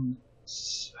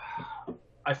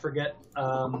I forget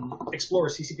Explorer,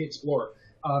 CCP Explorer,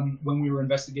 when we were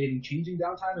investigating changing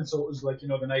downtime, and so it was like, you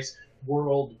know, the nice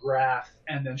world graph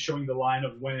and then showing the line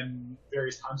of when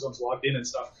various time zones logged in and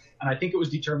stuff. And I think it was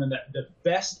determined that the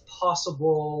best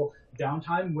possible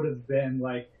downtime would have been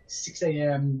like 6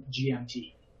 a.m.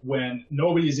 GMT, when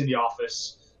nobody's in the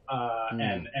office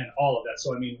and all of that.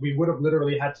 So, I mean, we would have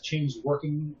literally had to change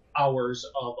working hours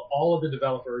of all of the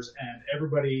developers and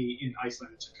everybody in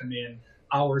Iceland to come in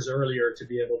hours earlier to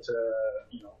be able to,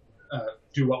 you know,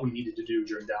 do what we needed to do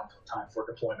during downtime for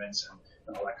deployments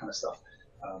and all that kind of stuff.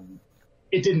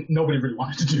 Nobody really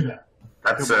wanted to do that.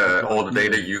 That's all the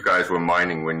data you guys were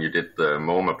mining when you did the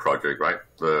MoMA project, right?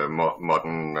 The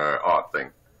modern art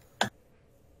thing.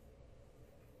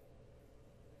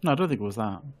 No, I don't think it was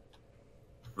that.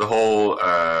 The whole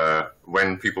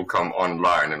when people come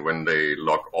online and when they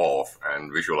log off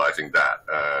and visualizing that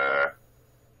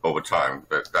over time,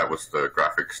 that was the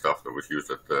graphic stuff that was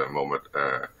used at the MoMA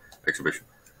exhibition.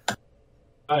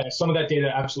 Some of that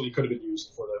data absolutely could have been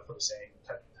used for the same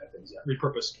type things, yeah.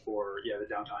 Repurposed for the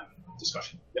downtime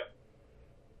discussion. Yeah.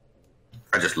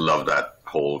 I just love that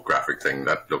whole graphic thing.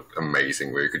 That looked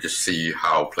amazing, where you could just see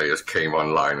how players came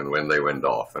online and when they went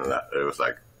off, and that it was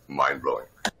like mind blowing.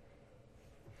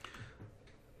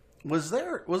 Was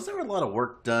there a lot of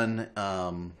work done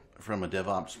from a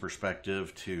DevOps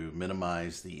perspective to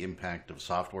minimize the impact of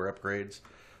software upgrades,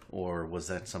 or was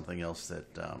that something else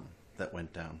that that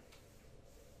went down?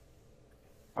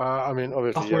 I mean,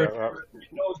 obviously,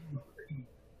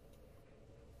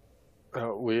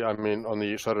 I mean, on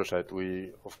the server side,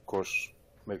 we of course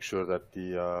make sure that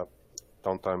the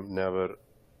downtime never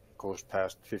goes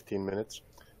past 15 minutes.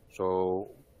 So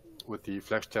with the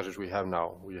flex charges we have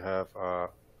now, we have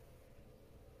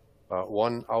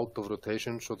one out of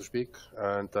rotation, so to speak,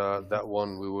 and that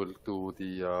one we will do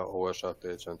the OS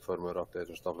updates and firmware updates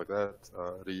and stuff like that,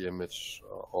 re-image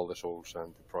all the souls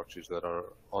and the proxies that are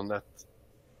on that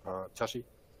chassis,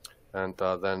 and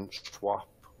then swap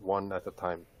one at a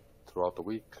time throughout the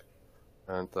week,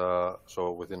 and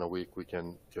so within a week we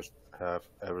can just have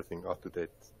everything up to date.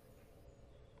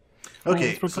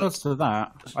 Okay, with regards to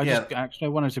that, I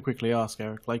wanted to quickly ask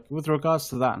Eric, like with regards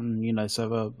to that and, you know,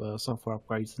 server software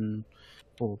upgrades and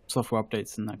or software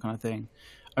updates and that kind of thing.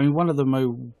 I mean, one of the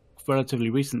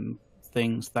relatively recent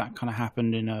things that kind of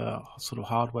happened in a sort of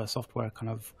hardware software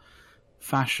kind of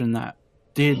fashion that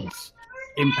did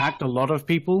impact a lot of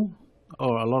people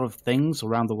or a lot of things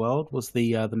around the world was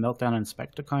the Meltdown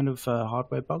Inspector kind of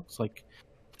hardware bugs. Like,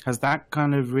 has that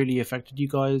kind of really affected you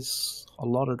guys a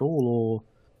lot at all, or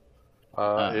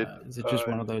is it just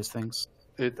one of those things?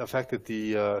 It affected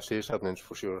the sysadmins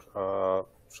for sure.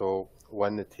 So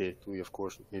when it hit, we of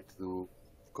course need to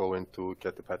go in to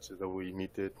get the patches that we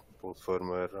needed, both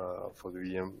firmware for the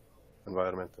VM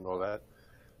environment and all that.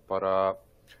 But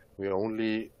we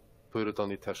only put it on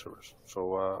the test servers,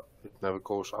 so it never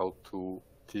goes out to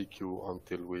TQ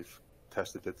until we've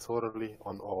tested it thoroughly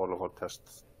on all of our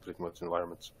test pretty much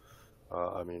environments.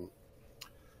 I mean,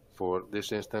 for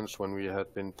this instance, when we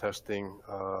had been testing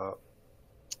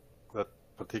that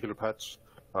particular patch,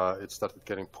 it started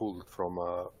getting pulled from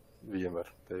VMware.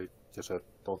 They just said,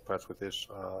 don't patch with this.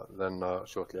 Then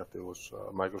shortly after it was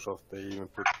Microsoft, they even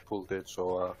pulled it,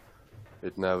 so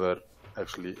it never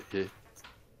actually hit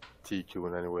TQ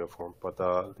in any way or form. But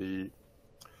the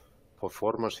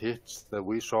performance hits that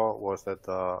we saw was that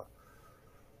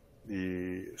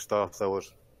the stuff that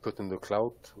was put in the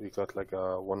cloud, we got like a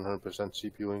 100%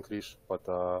 CPU increase, but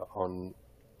on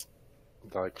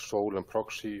like Sol and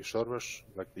proxy servers,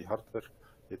 like the hardware,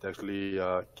 it actually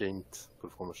gained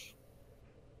performance.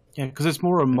 Yeah, because it's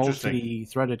more a Interesting.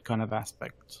 multi-threaded kind of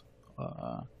aspect.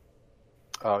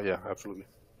 Yeah, absolutely.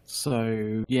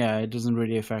 So yeah, it doesn't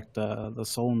really affect the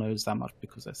Sol nodes that much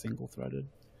because they're single-threaded.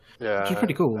 Yeah, Which is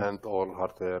pretty cool. And all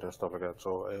hardware and stuff like that.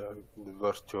 So the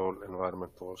virtual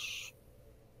environment was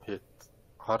hit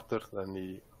harder than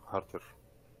the hardware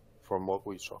from what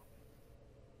we saw.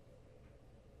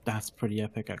 That's pretty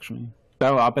epic, actually.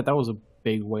 I bet that was a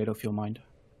big weight off your mind.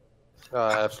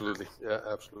 Absolutely. Yeah,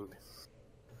 absolutely.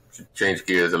 To change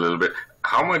gears a little bit,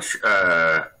 how much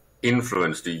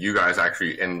influence do you guys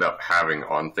actually end up having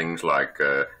on things like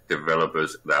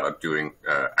developers that are doing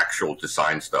actual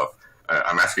design stuff?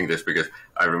 I'm asking this because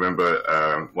I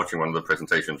remember watching one of the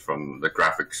presentations from the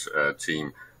graphics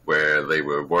team where they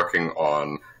were working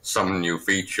on some new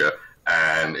feature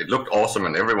and it looked awesome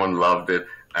and everyone loved it,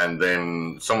 and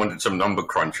then someone did some number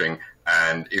crunching,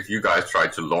 and if you guys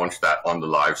tried to launch that on the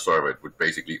live server, it would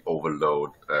basically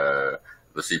overload the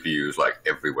CPUs like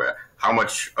everywhere. How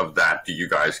much of that do you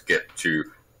guys get to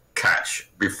catch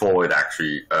before it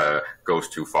actually goes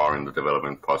too far in the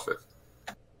development process?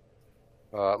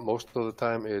 Most of the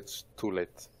time it's too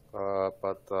late,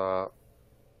 but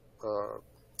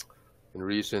in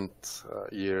recent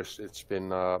years it's been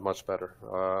much better.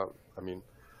 I mean,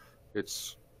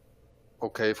 it's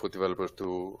okay for developers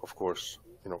to, of course,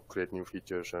 create new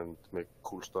features and make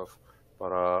cool stuff,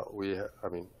 but I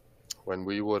mean, when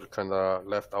we were kind of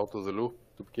left out of the loop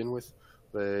to begin with,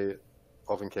 they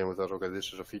often came with us, okay,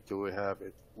 this is a feature we have,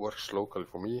 it works locally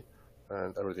for me,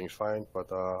 and everything's fine, but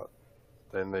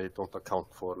then they don't account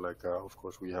for, like, of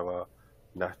course, we have a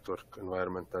network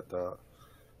environment that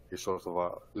is sort of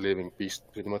a living beast,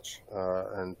 pretty much,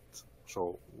 and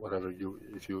so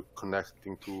if you're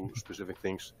connecting to specific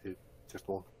things, it just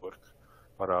won't work.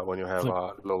 But when you have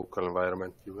a local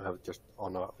environment, you have just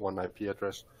on a one IP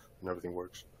address, and everything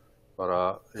works.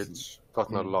 But it's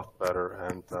gotten a lot better,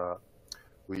 and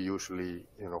we usually,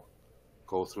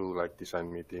 go through like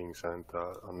design meetings, and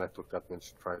our network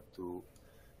admins try to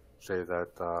say that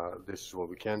this is what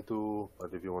we can do,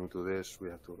 but if you want to do this, we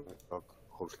have to log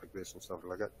holes like this and stuff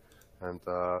like that. And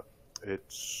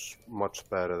it's much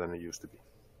better than it used to be.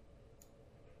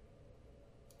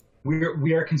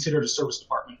 We are considered a service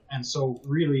department, and so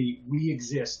really we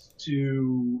exist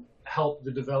to help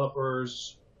the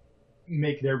developers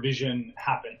make their vision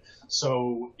happen.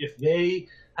 So if they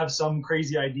have some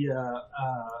crazy idea,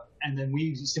 and then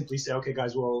we simply say, okay,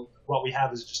 guys, well, what we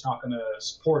have is just not going to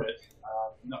support it.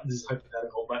 No, this is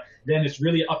hypothetical, but then it's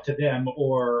really up to them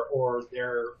or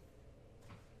their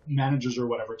managers or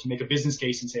whatever to make a business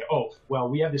case and say, oh, well,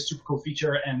 we have this super cool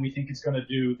feature and we think it's going to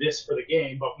do this for the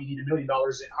game, but we need $1 million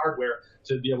in hardware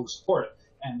to be able to support it.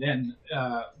 And then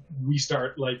we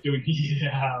start like doing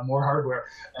more hardware.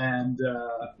 And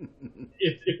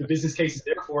if the business case is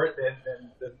there for it,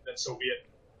 then so be it.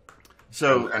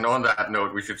 So, and on that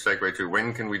note, we should segue to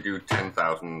when can we do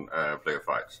 10,000 player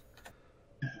fights?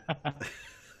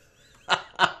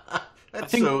 I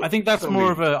think that's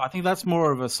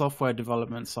more of a software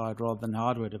development side rather than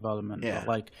hardware development. Yeah. But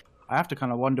like, I have to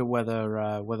kind of wonder whether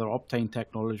Optane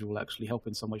technology will actually help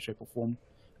in some way, shape, or form.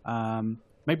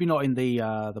 Maybe not in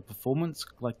the performance,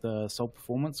 like the Sol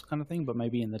performance kind of thing, but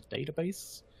maybe in the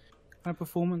database kind of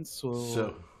performance.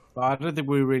 But I don't think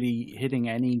we're really hitting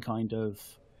any kind of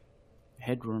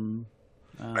headroom.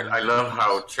 I love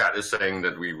how chat is saying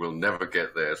that we will never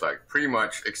get there. It's like pretty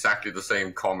much exactly the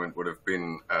same comment would have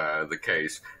been the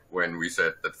case when we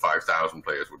said that 5,000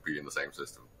 players would be in the same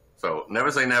system. So never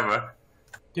say never.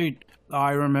 Dude,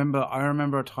 I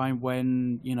remember a time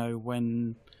when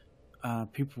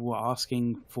people were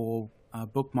asking for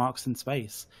bookmarks in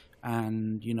space,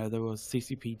 and there were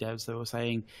CCP devs that were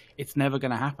saying it's never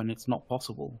going to happen. It's not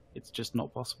possible. It's just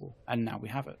not possible. And now we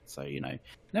have it. So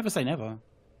never say never.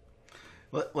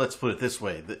 Let's put it this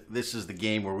way. This is the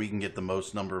game where we can get the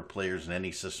most number of players in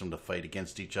any system to fight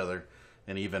against each other,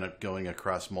 and even going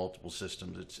across multiple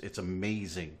systems. It's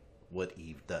amazing what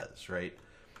EVE does, right?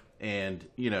 And,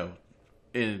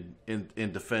 in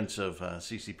defense of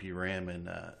CCP RAM and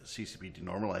CCP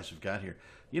Denormalized we've got here,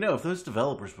 if those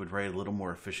developers would write a little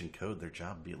more efficient code, their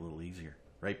job would be a little easier.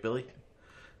 Right, Billy?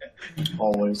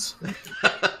 Always.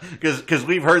 Because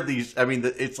we've heard these. I mean,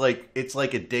 it's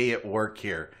like a day at work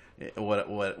here. What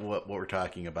we're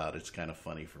talking about, it's kind of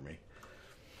funny for me.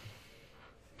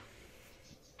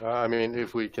 I mean,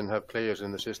 if we can have players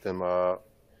in the system,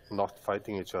 not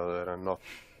fighting each other and not,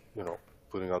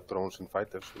 putting out drones and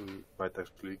fighters, we might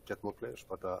actually get more players.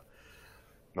 But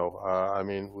no, I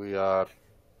mean, we are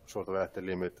sort of at the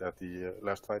limit at the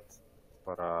last fight.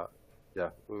 But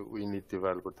we need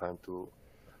developer time to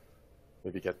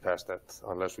maybe get past that,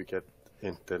 unless we get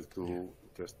Intel to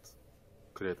just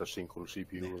create a single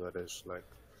CPU that is like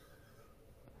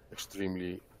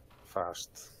extremely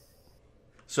fast.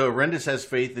 So Rendis has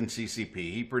faith in CCP.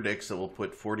 He predicts that we'll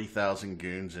put 40,000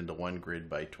 goons into one grid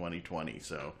by 2020.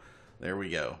 So there we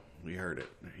go. We heard it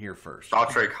here first. Star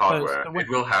Trek hardware. It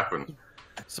will happen.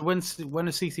 So when is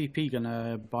CCP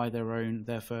gonna buy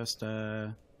their first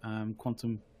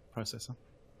quantum processor?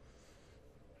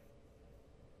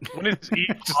 When is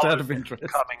Eve Just out of interest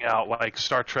coming out, like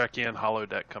Star Trek and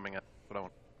Holodeck coming out?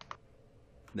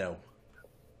 No.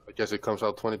 I guess it comes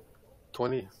out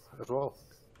 2020 as well.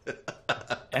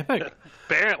 Epic.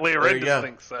 Apparently, Rendis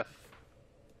thinks that.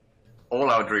 All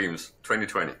our dreams,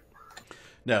 2020.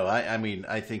 No, I mean,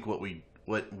 I think what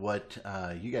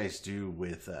you guys do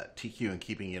with TQ and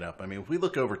keeping it up. I mean, if we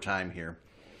look over time here,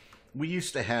 we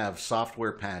used to have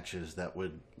software patches that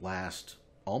would last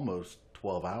almost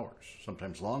 12 hours,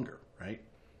 sometimes longer, right?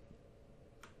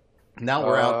 Now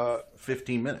we're out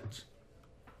 15 minutes.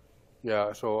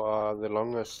 Yeah, so the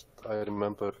longest I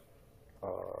remember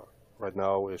right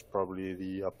now is probably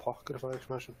the Apocrypha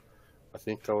expansion. I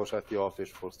think I was at the office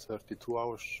for 32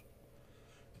 hours.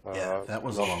 Yeah, that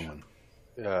was a long one.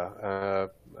 Yeah,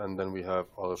 and then we have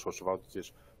other sorts of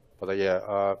outages. But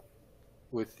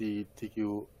with the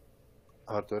TQ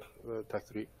hardware Tech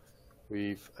 3,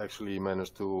 we've actually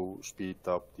managed to speed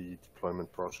up the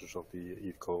deployment process of the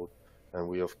EVE code, and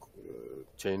we have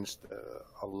changed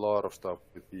a lot of stuff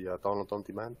with the download on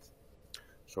demand.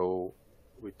 So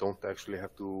we don't actually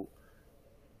have to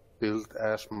build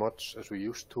as much as we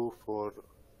used to for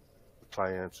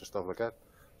clients and stuff like that.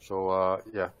 So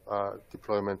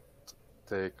deployment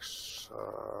takes,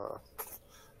 I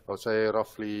would say,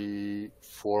 roughly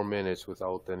 4 minutes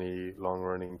without any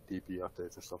long-running DB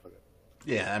updates and stuff like that.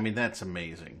 Yeah, I mean, that's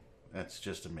amazing. That's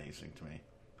just amazing to me.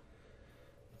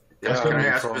 Yeah, can I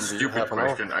ask a stupid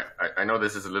question? I know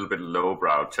this is a little bit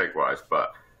lowbrow tech-wise,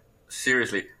 but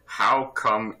seriously, how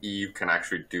come EVE can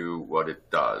actually do what it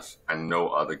does and no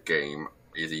other game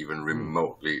is even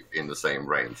remotely in the same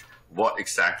range? What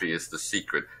exactly is the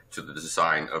secret to the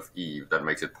design of EVE that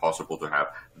makes it possible to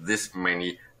have this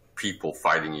many people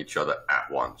fighting each other at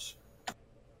once?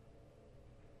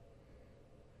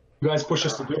 You guys push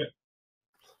us to do it.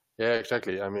 Yeah,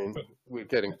 exactly. I mean, we're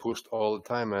getting pushed all the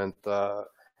time, and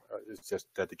it's just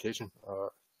dedication.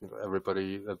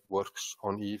 Everybody that works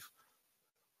on EVE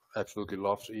absolutely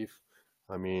loves EVE.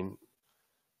 I mean,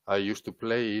 I used to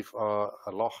play EVE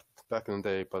a lot back in the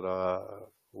day, but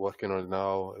working on it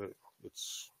now,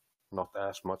 it's not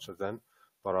as much as then.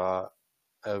 But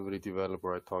every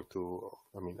developer I talk to,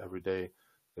 I mean, every day,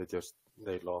 they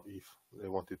love EVE. They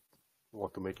want to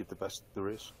make it the best there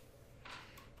is.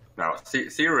 Now,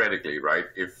 theoretically, right,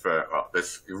 if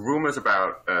there's rumors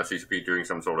about CCP doing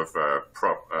some sort of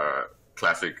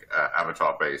classic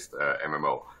avatar-based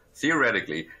MMO,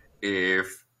 theoretically,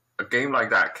 if a game like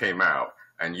that came out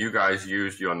and you guys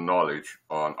used your knowledge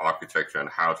on architecture and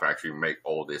how to actually make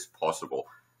all this possible,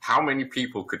 how many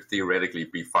people could theoretically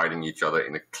be fighting each other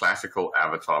in a classical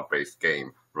avatar-based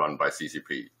game run by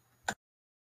CCP?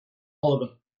 All of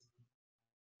them.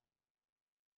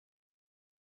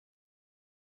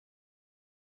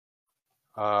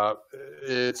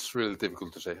 It's really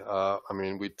difficult to say. I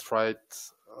mean, we tried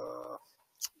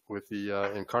with the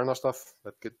Incarna stuff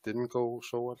that didn't go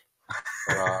so well.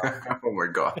 Oh my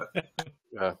god!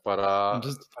 Yeah, but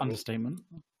understatement.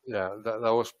 Yeah, that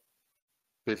was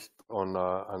built on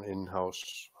an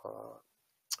in-house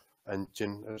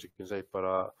engine, as you can say.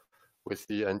 But with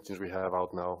the engines we have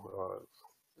out now,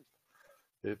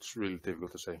 it's really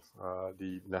difficult to say.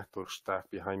 The network stack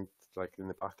behind, like in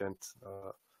the back end,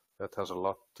 that has a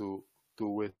lot to do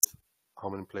with how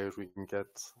many players we can get,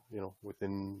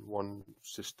 within one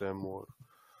system or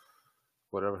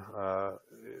whatever.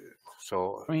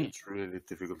 So it's really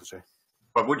difficult to say.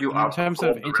 But would you, in terms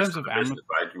of business,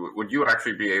 right? Would you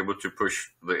actually be able to push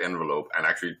the envelope and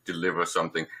actually deliver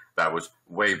something that was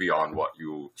way beyond what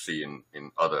you see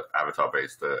in other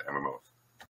avatar-based MMOs?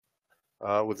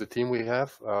 With the team we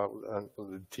have, and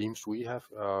the teams we have,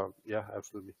 yeah,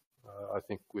 absolutely. I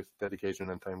think with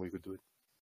dedication and time we could do it.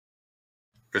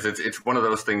 Because it's one of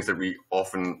those things that we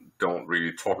often don't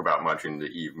really talk about much in the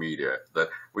EVE media, that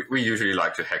we usually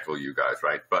like to heckle you guys,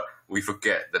 right? But we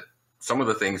forget that some of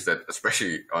the things that,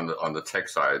 especially on the tech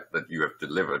side, that you have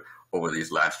delivered over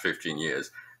these last 15 years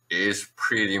is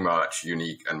pretty much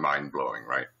unique and mind-blowing,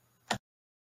 right?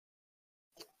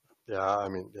 Yeah, I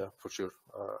mean, yeah, for sure.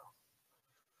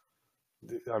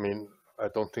 I mean, I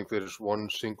don't think there is one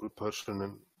single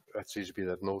person at CCP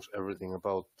that knows everything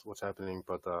about what's happening,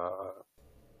 but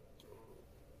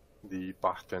the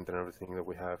backend and everything that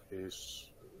we have is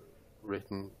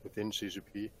written within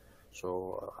CCP,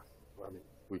 so I mean,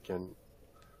 we can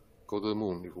go to the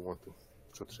moon if we want to,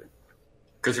 so to say.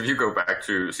 Because if you go back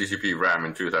to CCP RAM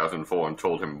in 2004 and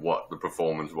told him what the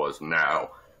performance was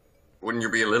now, wouldn't you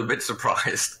be a little bit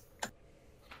surprised?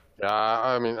 Yeah,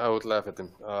 I mean, I would laugh at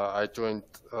him. I joined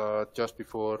just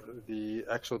before the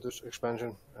Exodus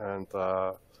expansion, and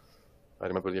I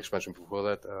remember the expansion before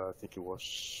that. I think it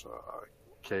was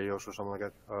Chaos or something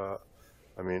like that.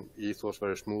 I mean, ETH was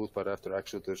very smooth, but after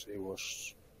Exodus, it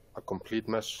was a complete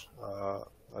mess. I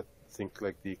think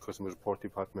like the customer support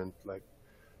department like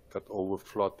got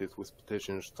overflooded with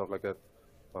petitions, stuff like that.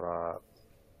 But I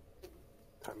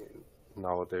mean,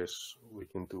 nowadays we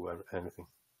can do anything.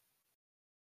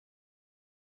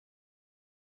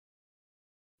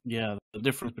 Yeah, the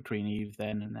difference between Eve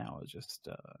then and now is just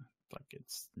like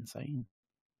it's insane,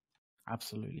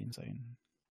 absolutely insane.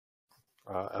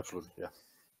 Absolutely, yeah.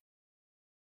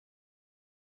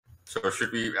 So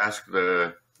should we ask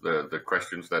the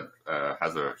questions that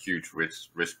has a huge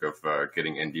risk of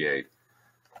getting NDA'd?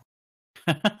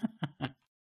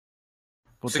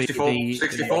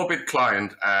 64-bit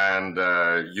client and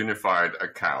unified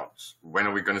accounts. When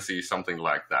are we going to see something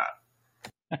like that?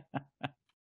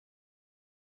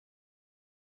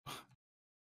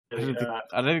 I don't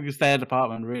think it's their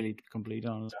department, really, to be completely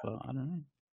honest, but I don't know.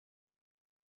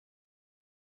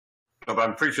 No, but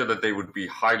I'm pretty sure that they would be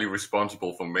highly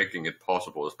responsible for making it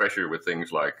possible, especially with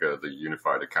things like the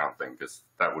unified account thing, because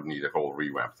that would need a whole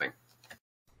revamp thing.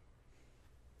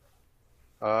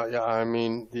 Yeah, I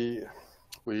mean,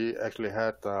 we actually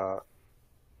had a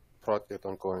project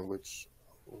ongoing which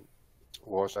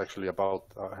was actually about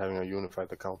having a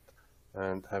unified account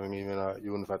and having even a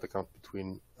unified account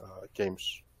between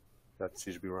games that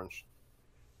CCP runs.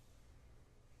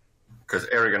 Because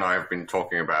Eric and I have been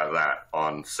talking about that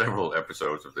on several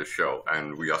episodes of this show,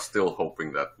 and we are still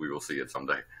hoping that we will see it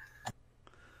someday.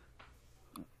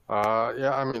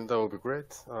 Yeah, I mean, that would be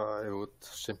great. It would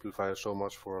simplify so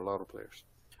much for a lot of players.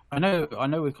 I know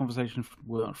with conversations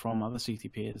from other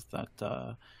CTPs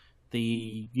that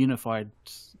the unified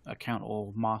account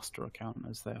or master account,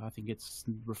 as I think it's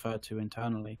referred to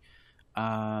internally,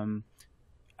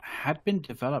 had been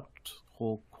developed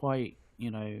or quite,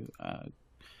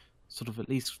 sort of at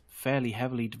least fairly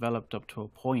heavily developed up to a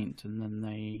point, and then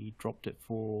they dropped it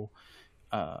for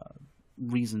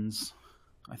reasons,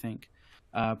 I think,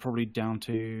 probably down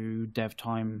to dev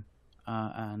time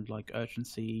and like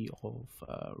urgency of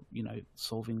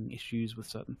solving issues with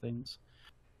certain things.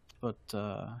 But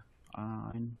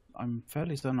I'm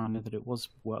fairly certain I know that it was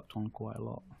worked on quite a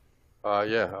lot.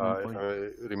 Yeah, if I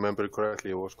remember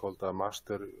correctly, it was called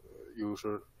Master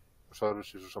User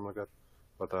Services or something like that.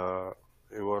 But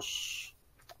it was,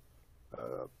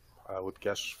 I would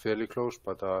guess, fairly close.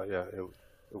 But yeah, it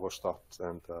was stopped,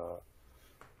 and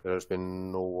there has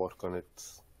been no work on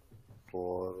it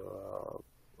for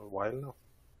a while now.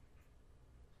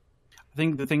 I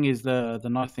think the thing is, the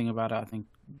nice thing about it, I think,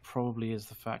 probably is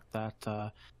the fact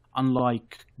that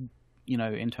unlike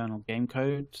internal game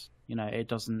code, it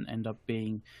doesn't end up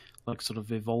being like sort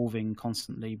of evolving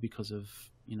constantly because of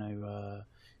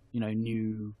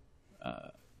new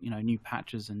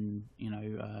patches and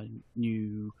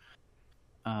new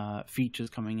features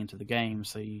coming into the game.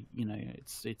 So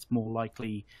it's more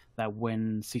likely that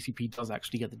when CCP does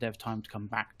actually get the dev time to come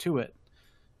back to it,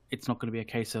 it's not going to be a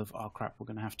case of, oh crap, we're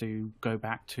going to have to go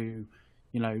back to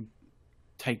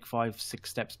take 5-6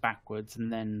 steps backwards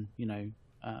and then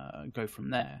go from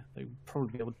there. They would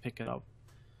probably be able to pick it up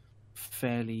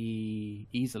fairly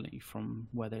easily from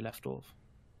where they left off.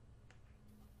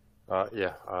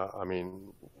 Yeah, I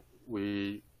mean,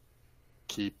 we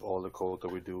keep all the code that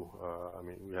we do. I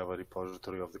mean, we have a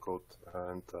repository of the code,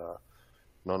 and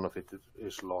none of it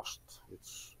is lost.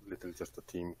 It's literally just a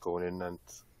team going in and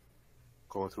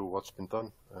going through what's been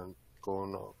done and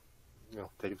going,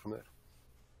 take it from there.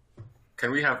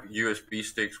 Can we have USB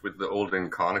sticks with the old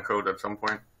Incarna code at some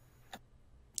point?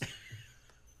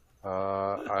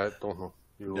 I don't know.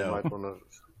 You might want to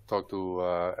talk to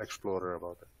Explorer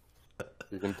about it.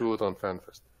 You can do it on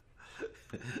FanFest.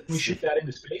 Can we shoot that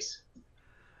into space?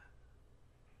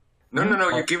 No.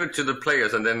 You give it to the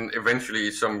players, and then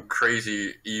eventually some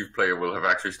crazy EVE player will have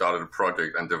actually started a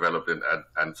project and developed it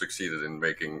and succeeded in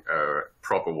making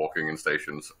proper walking-in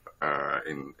stations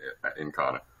in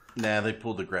Incarna. Nah, they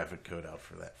pulled the graphic code out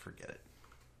for that. Forget it.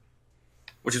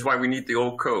 Which is why we need the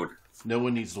old code. No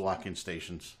one needs to lock in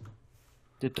stations.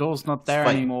 The door's not there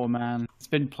Fight. anymore, man. It's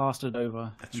been plastered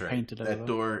over That's and right. painted That over.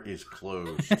 door is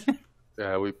closed.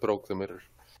 Yeah, we broke the mirror.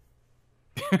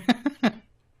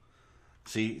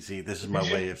 see, this is my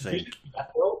way of saying.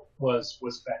 That though was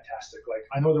fantastic. Like,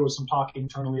 I know there was some talk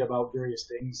internally about various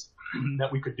things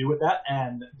that we could do with that,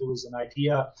 and there was an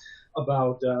idea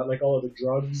about like all of the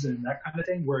drugs and that kind of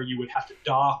thing, where you would have to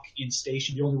dock in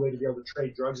station. The only way to be able to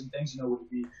trade drugs and things, would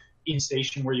be in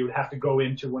station, where you would have to go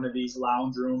into one of these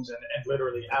lounge rooms and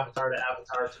literally avatar to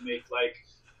avatar to make like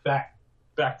back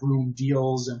room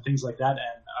deals and things like that.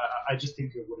 And I just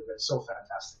think it would have been so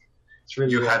fantastic. It's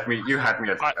really You had me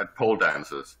at pole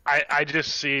dances. I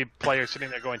just see players sitting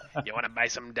there going, "You want to buy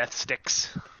some death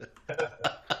sticks?"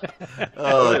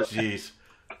 Oh, jeez.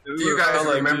 Do you guys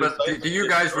remember? Do you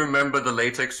guys remember the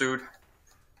latex suit?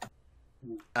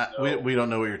 We don't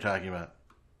know what you're talking about.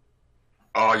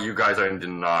 Oh, you guys are in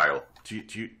denial. Do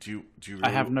you really I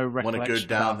have no want to go recollection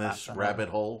down about this that, rabbit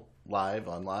hole live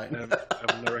online? I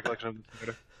have no recollection of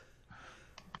it.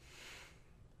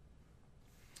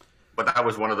 But that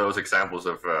was one of those examples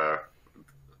of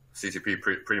CCP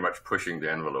pretty much pushing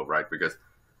the envelope, right? Because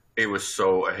it was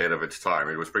so ahead of its time.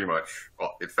 It was pretty much,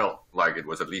 well, it felt like it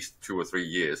was at least 2 or 3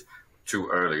 years too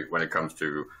early when it comes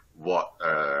to what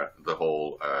the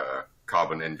whole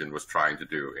carbon engine was trying to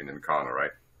do in Incarna,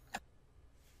 right?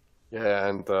 Yeah,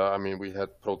 and I mean, we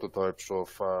had prototypes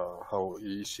of how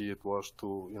easy it was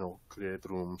to, create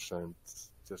rooms and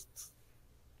just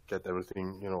get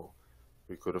everything,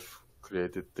 we could have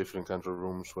created different kinds of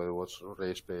rooms, whether it was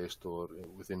race-based or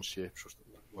within ships or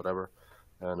whatever,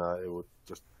 and it would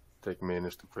just take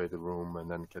minutes to create a room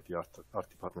and then get the art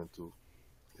department to,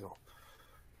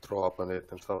 draw up on it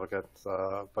and stuff like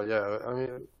that. But yeah, I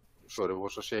mean, sure, it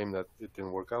was a shame that it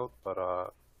didn't work out,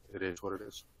 but it is what it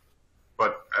is.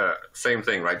 But same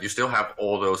thing, right? You still have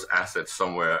all those assets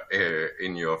somewhere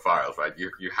in your files, right?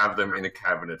 You have them in a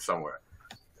cabinet somewhere.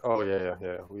 Oh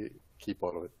yeah. We keep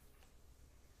all of it.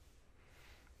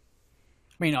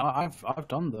 I mean, I've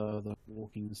done the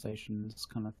walking stations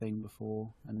kind of thing before,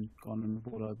 and gone and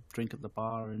bought a drink at the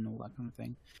bar and all that kind of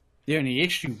thing. The only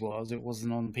issue was it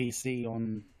wasn't on PC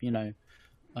on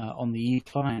on the E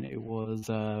client. It was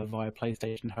via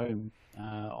PlayStation Home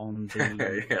on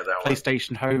the Yeah, that was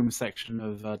PlayStation Home section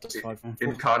of Dust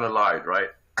 514. Incarna Light, right?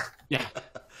 Yeah,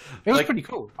 it was Like- pretty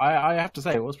cool. I have to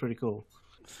say, it was pretty cool.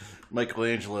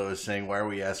 Michelangelo is saying, why are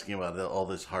we asking about all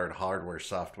this hardware,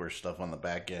 software stuff on the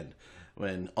back end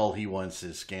when all he wants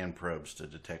is scan probes to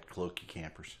detect cloaky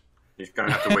campers? He's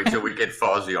gonna have to wait till we get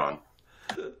Fozzie on.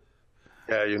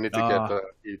 Yeah, you need to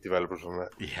get developers on that.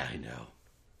 Yeah, I know.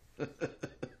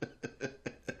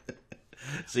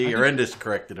 See, Arendis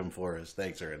corrected him for us.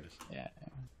 Thanks, Arendis. Yeah.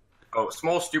 Oh,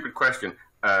 small stupid question.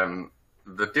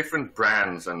 The different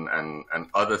brands and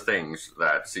other things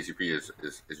that CCP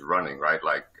is running, right?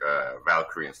 Like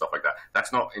Valkyrie and stuff like that.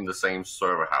 That's not in the same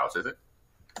server house, is it?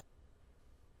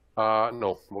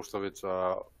 No, most of it's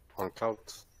on cloud,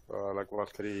 like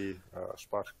Valkyrie,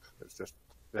 Spark. It's just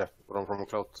run from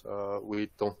cloud. We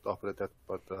don't operate that,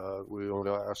 but we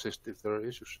only assist if there are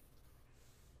issues.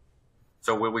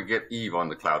 So will we get Eve on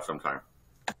the cloud sometime?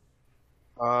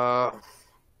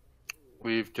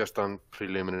 We've just done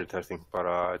preliminary testing, but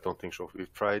I don't think so.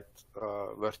 We've tried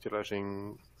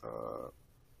virtualizing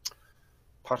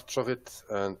parts of it,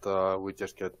 and we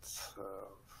just get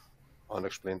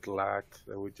unexplained lag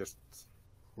that we just,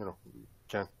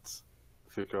 can't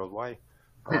figure out why.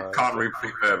 Can't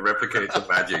replicate the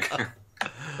magic.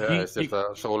 Yeah, it's just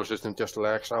the solar system just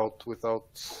lags out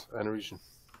without any reason.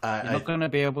 You're not going to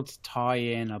be able to tie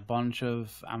in a bunch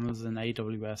of Amazon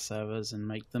AWS servers and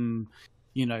make them,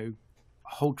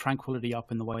 hold Tranquility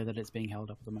up in the way that it's being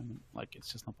held up at the moment. Like,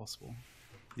 it's just not possible.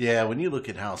 Yeah, when you look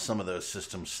at how some of those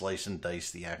systems slice and dice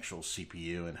the actual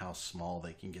CPU and how small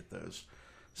they can get those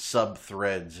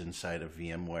sub-threads inside of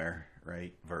VMware,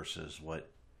 right, versus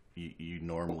what you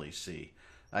normally see,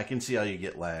 I can see how you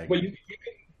get lag. Well, you can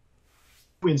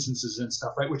do instances and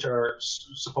stuff, right, which are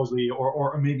supposedly,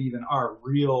 or maybe even are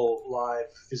real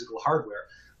live physical hardware.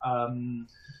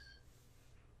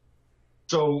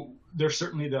 So there's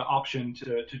certainly the option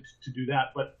to do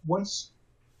that. But once,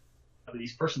 at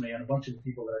least personally, and a bunch of the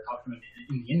people that I talk to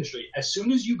in the industry, as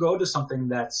soon as you go to something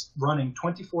that's running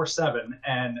 24/7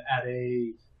 and at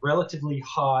a relatively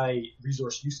high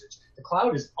resource usage, the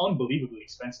cloud is unbelievably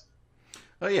expensive.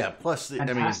 Oh yeah, plus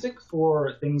Fantastic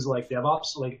for things like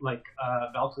DevOps, like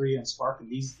Valkyrie and Spark, and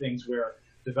these things where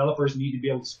developers need to be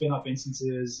able to spin up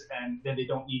instances, and then they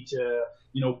don't need to,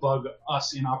 bug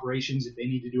us in operations if they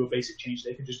need to do a basic change.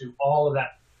 They can just do all of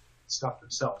that stuff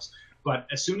themselves. But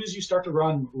as soon as you start to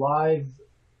run live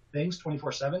things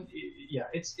 24/7, yeah,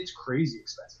 it's crazy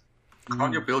expensive.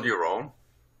 Can't you build your own?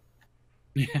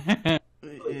 Yeah.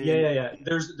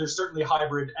 There's certainly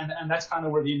hybrid, and that's kind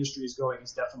of where the industry is going.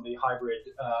 Is definitely hybrid,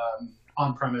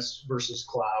 on-premise versus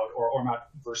cloud, or not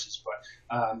versus, but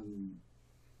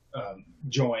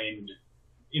joined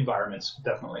environments,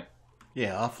 definitely.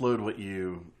 Yeah, offload what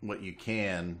you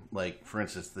can, like for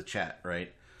instance the chat,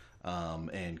 right?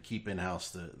 And keep in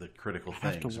house the critical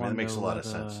things. I mean, it makes a lot of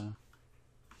sense.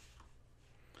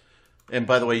 And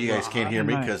by the way, you guys can't hear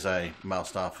me because I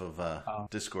moused off of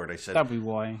Discord. I said that'd be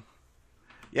why.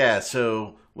 Yeah,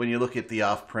 so when you look at the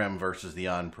off-prem versus the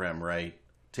on-prem, right?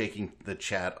 Taking the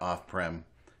chat off-prem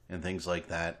and things like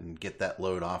that, and get that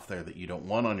load off there that you don't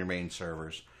want on your main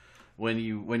servers. When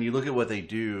you look at what they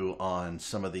do on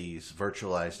some of these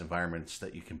virtualized environments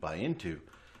that you can buy into,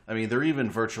 I mean, they're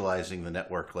even virtualizing the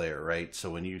network layer, right? So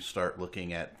when you start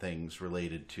looking at things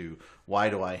related to why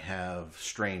do I have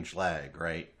strange lag,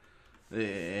 right?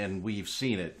 And we've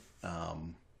seen it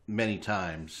many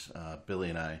times, Billy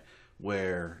and I,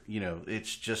 where, you know,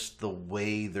 it's just the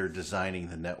way they're designing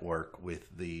the network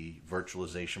with the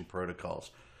virtualization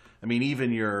protocols. I mean,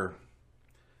 even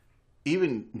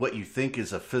what you think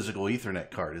is a physical Ethernet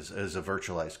card is a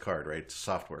virtualized card, right? It's a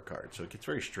software card. So it gets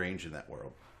very strange in that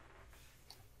world.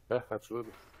 Yeah,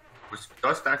 absolutely. Was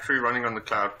Dust actually running on the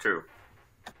cloud too?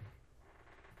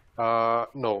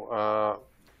 No,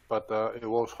 but it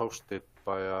was hosted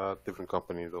by a different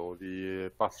company, though, the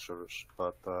battle servers.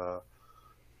 But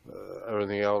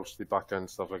everything else, the backend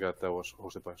stuff like that was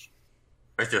hosted by us.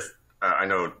 It's just, I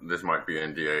know this might be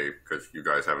NDA because you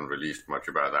guys haven't released much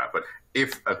about that, but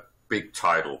if a big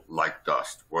title like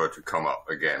Dust were to come up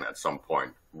again at some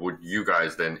point, would you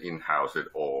guys then in-house it,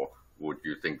 or would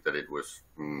you think that it was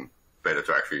better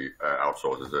to actually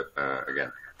outsource it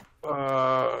again?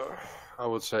 I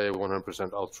would say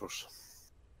 100% outsource.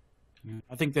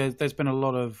 I think there's been a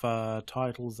lot of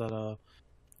titles that are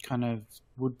kind of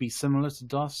would be similar to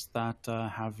Dust that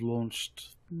have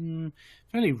launched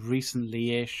fairly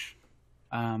recently-ish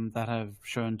that have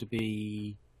shown to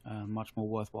be much more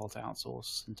worthwhile to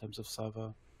outsource in terms of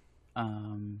server,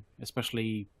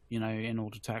 especially, you know, in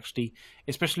order to actually,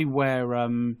 especially where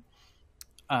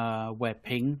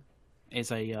ping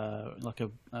is a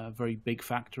very big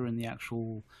factor in the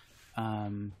actual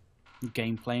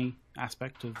gameplay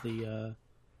aspect of the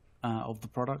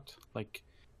product. Like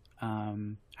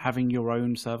having your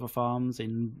own server farms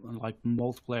in like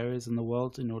multiple areas in the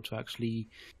world in order to actually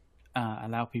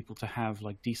allow people to have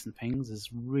like decent pings is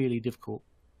really difficult.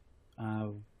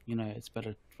 You know, it's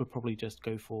better to probably just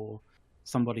go for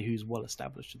somebody who's well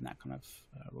established in that kind of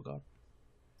regard.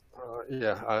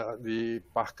 The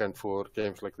backend for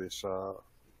games like this,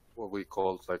 what we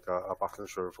call like a backend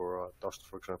server for Dust,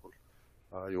 for example,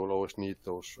 you will always need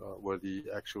those where the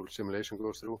actual simulation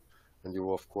goes through, and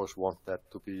you of course want that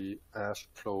to be as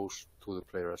close to the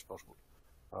player as possible.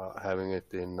 Having it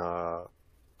in,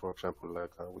 for example,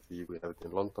 like with we have it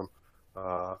in London,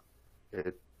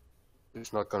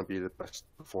 it's not going to be the best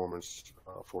performance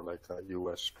for like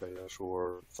US players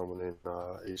or someone in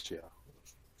Asia,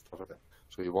 stuff like that.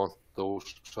 So you want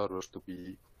those servers to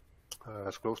be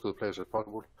as close to the players as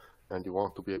possible, and you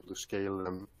want to be able to scale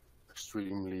them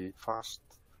extremely fast,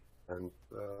 and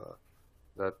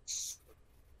that's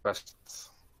best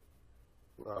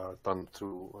done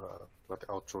through like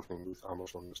outsourcing with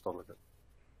Amazon and stuff like that.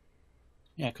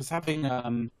 Yeah, because having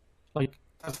like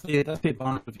that's the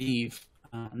advantage of Eve,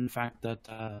 and the fact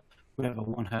that we have a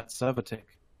 1 Hz server tick.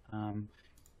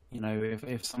 You know,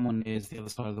 if someone is the other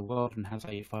side of the world and has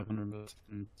a 500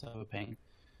 millisecond server ping,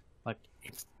 like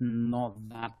it's not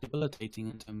that debilitating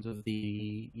in terms of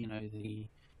the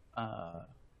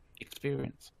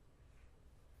experience.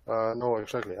 No,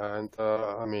 exactly. And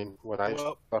I mean, when I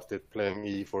started playing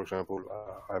E, for example,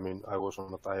 I mean, I was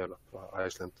on a dial-up.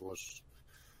 Iceland was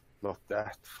not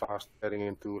that fast getting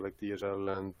into like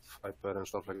DSL and fiber and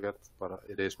stuff like that, but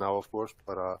it is now, of course.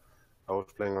 But I was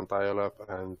playing on dial-up,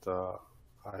 and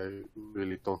I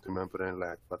really don't remember any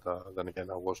lag. But then again,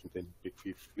 I wasn't in big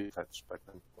fleet heads back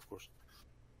then, of course.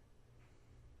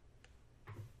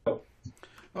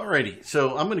 Alrighty,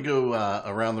 so I'm going to go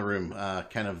around the room,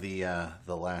 kind of the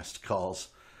last calls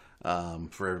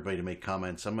for everybody to make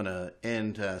comments. I'm going to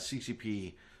end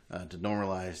CCP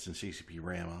denormalized and CCP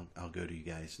RAM. I'll go to you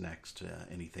guys next.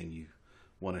 Anything you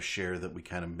want to share that we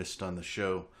kind of missed on the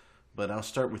show, but I'll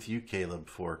start with you, Caleb,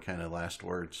 for kind of last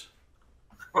words.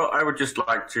 Well, I would just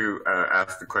like to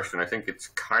ask the question. I think it's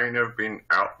kind of been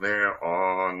out there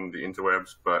on the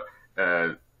interwebs, but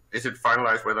is it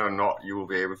finalized whether or not you will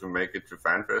be able to make it to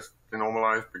FanFest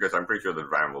denormalized? Because I'm pretty sure that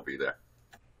RAM will be there.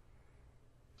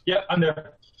 Yeah, I'm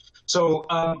there. So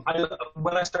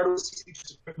when I started with CCP,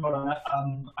 just a quick note on that,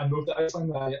 I moved to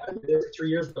Iceland. I lived there for 3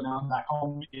 years, but now I'm back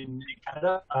home in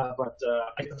Canada. But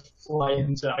I get to fly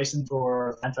into Iceland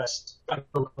for FanFest a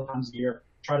couple times a year,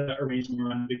 try to arrange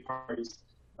my own big parties.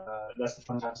 That's the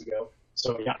fun time to go.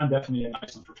 So yeah, I'm definitely in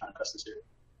Iceland for FanFest this year.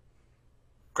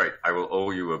 Great. I will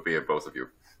owe you a beer, both of you.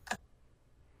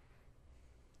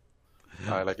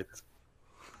 I like it.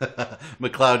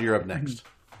 McLeod, you're up next.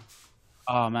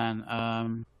 Oh man,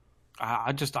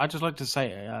 I just like to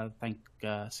say thank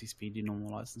CCP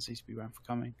Denormalized and CCP RAM for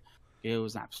coming. It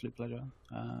was an absolute pleasure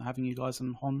having you guys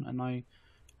on, and I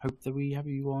hope that we have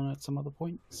you on at some other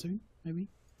point soon, maybe.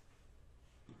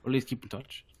 Or at least keep in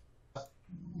touch.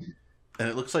 And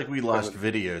it looks like we lost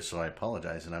video, so I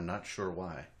apologize, and I'm not sure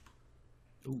why.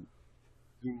 Ooh.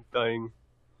 Dying.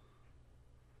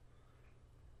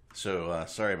 So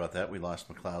sorry about that. We lost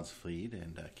McLeod's feed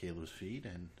and Caleb's feed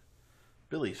and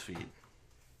Billy's feed.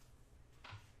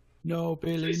 No,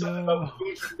 Billy, Something no. about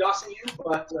me DDoSing you,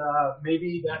 but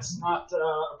maybe that's not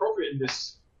appropriate in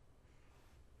this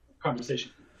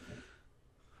conversation.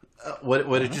 What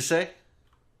did you say?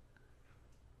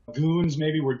 Goons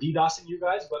maybe were DDoSing you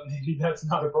guys, but maybe that's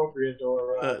not appropriate,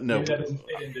 or no. maybe that doesn't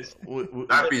fit in this.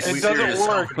 That'd be It serious doesn't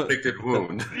work. self-inflicted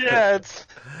wound. Yeah, it's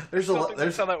There's a lot.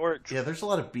 that's how that works. Yeah, there's a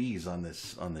lot of bees on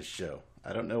this show.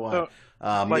 I don't know why. So,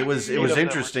 like, it was you don't know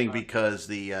interesting what's because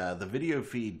the video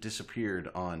feed disappeared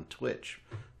on Twitch,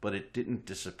 but it didn't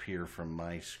disappear from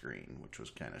my screen, which was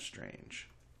kind of strange.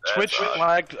 Twitch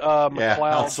flagged Yeah,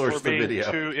 McLeod outsource for the being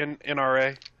video. too in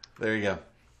NRA. There you go.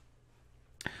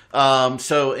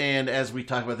 So, and as we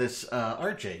talk about this,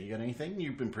 RJ, you got anything?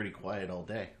 You've been pretty quiet all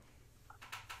day.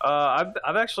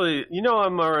 I've actually,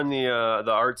 I'm more on the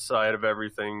art side of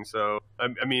everything. So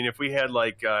I mean, if we had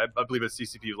like, I believe at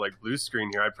CCP like blue screen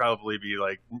here, I'd probably be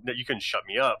like, you couldn't shut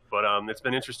me up. But it's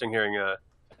been interesting hearing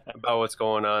about what's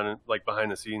going on like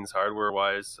behind the scenes hardware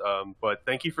wise. But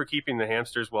thank you for keeping the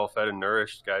hamsters well fed and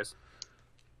nourished, guys.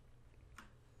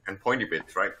 And pointy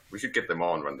bits, right? We should get them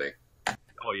on one day.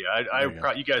 Oh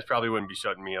yeah, you guys probably wouldn't be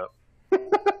shutting me up.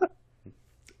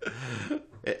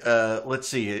 Let's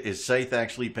see. Is Scythe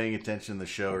actually paying attention to the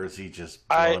show, or is he just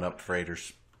blowing up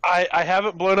freighters? I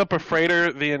haven't blown up a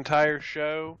freighter the entire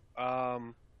show,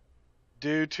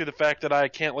 due to the fact that I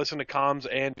can't listen to comms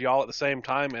and y'all at the same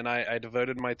time, and I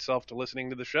devoted myself to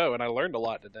listening to the show, and I learned a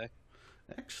lot today.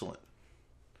 Excellent.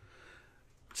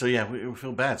 So yeah, we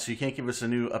feel bad. So you can't give us a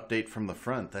new update from the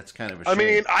front. That's kind of a shame. I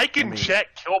mean, I can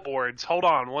check kill boards. Hold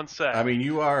on one sec. I mean,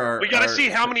 you are we got to see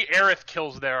how many Aerith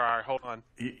kills there are. Hold on.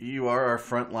 You are our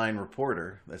frontline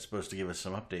reporter that's supposed to give us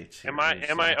some updates here. Am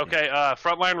I okay?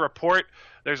 Frontline report.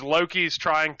 There's Loki's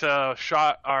trying to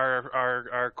shot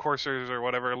our coursers or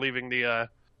whatever, leaving the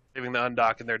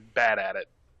undock, and they're bad at it.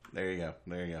 There you go.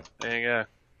 There you go.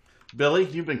 Billy,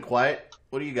 you've been quiet.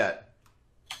 What do you got?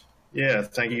 Yeah,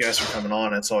 thank you guys for coming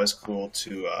on. It's always cool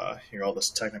to hear all this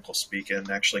technical speak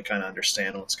and actually kind of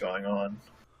understand what's going on.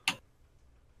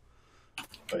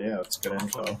 But yeah, it's good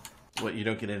info. What, you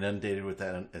don't get inundated with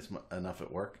that enough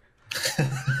at work?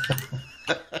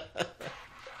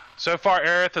 So far,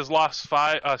 Aerith has lost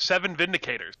 7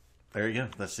 Vindicators. There you go.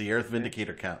 That's the Aerith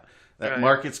Vindicator count. That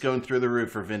market's going through the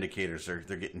roof for Vindicators.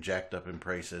 They're getting jacked up in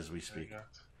price as we speak.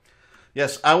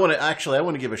 Yes, I want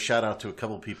to give a shout out to a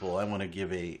couple people. I want to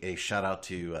give a shout out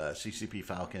to CCP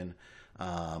Falcon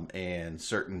and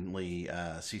certainly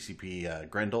CCP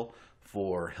Grendel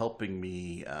for helping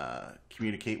me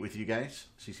communicate with you guys.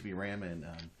 CCP RAM and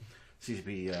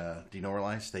CCP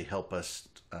Denormalized. They help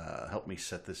me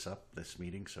set this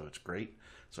meeting, so it's great.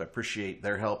 So I appreciate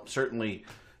their help. Certainly,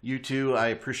 you too. I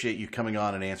appreciate you coming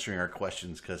on and answering our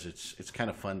questions because it's kind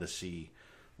of fun to see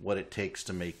what it takes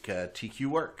to make TQ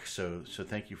work. So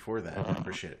thank you for that. I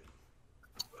appreciate it.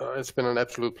 It's been an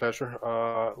absolute pleasure.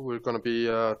 We're going to be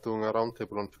doing a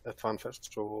roundtable at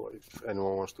FanFest, so if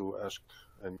anyone wants to ask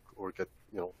or get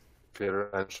clearer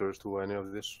answers to any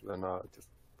of this, then just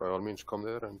by all means come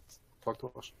there and talk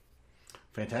to us.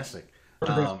 Fantastic.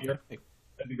 That'd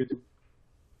be good.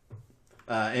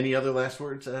 Any other last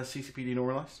words, CCP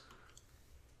Denormalized?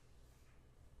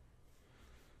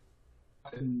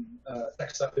 And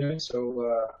tech stuff doing.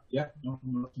 So yeah, no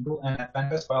and at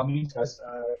FanFest, by all means, guys,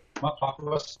 come up, talk to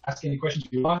us, ask any questions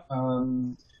you want.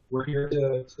 We're here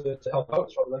to help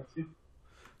out. So I'd like to.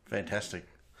 Fantastic.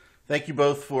 Thank you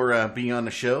both for being on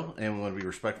the show, and we want to be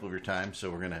respectful of your time.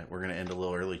 So we're gonna end a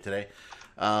little early today.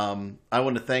 I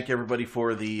want to thank everybody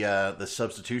for the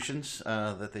substitutions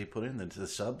that they put in, the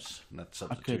subs, not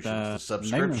substitutions, the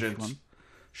subscriptions.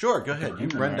 Sure, go ahead. You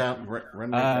run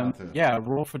down through. Yeah,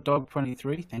 Raw for Dog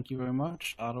 23. Thank you very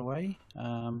much. Out of the way.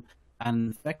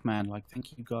 And Feckman, like,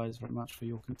 thank you guys very much for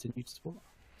your continued support.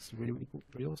 It's really, really cool,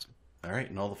 really awesome. All right,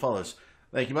 and all the follows.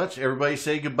 Thank you much. Everybody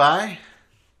say goodbye.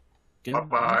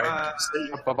 Bye-bye.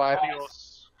 Bye-bye.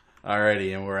 All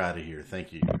righty, and we're out of here.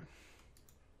 Thank you.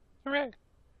 Hooray.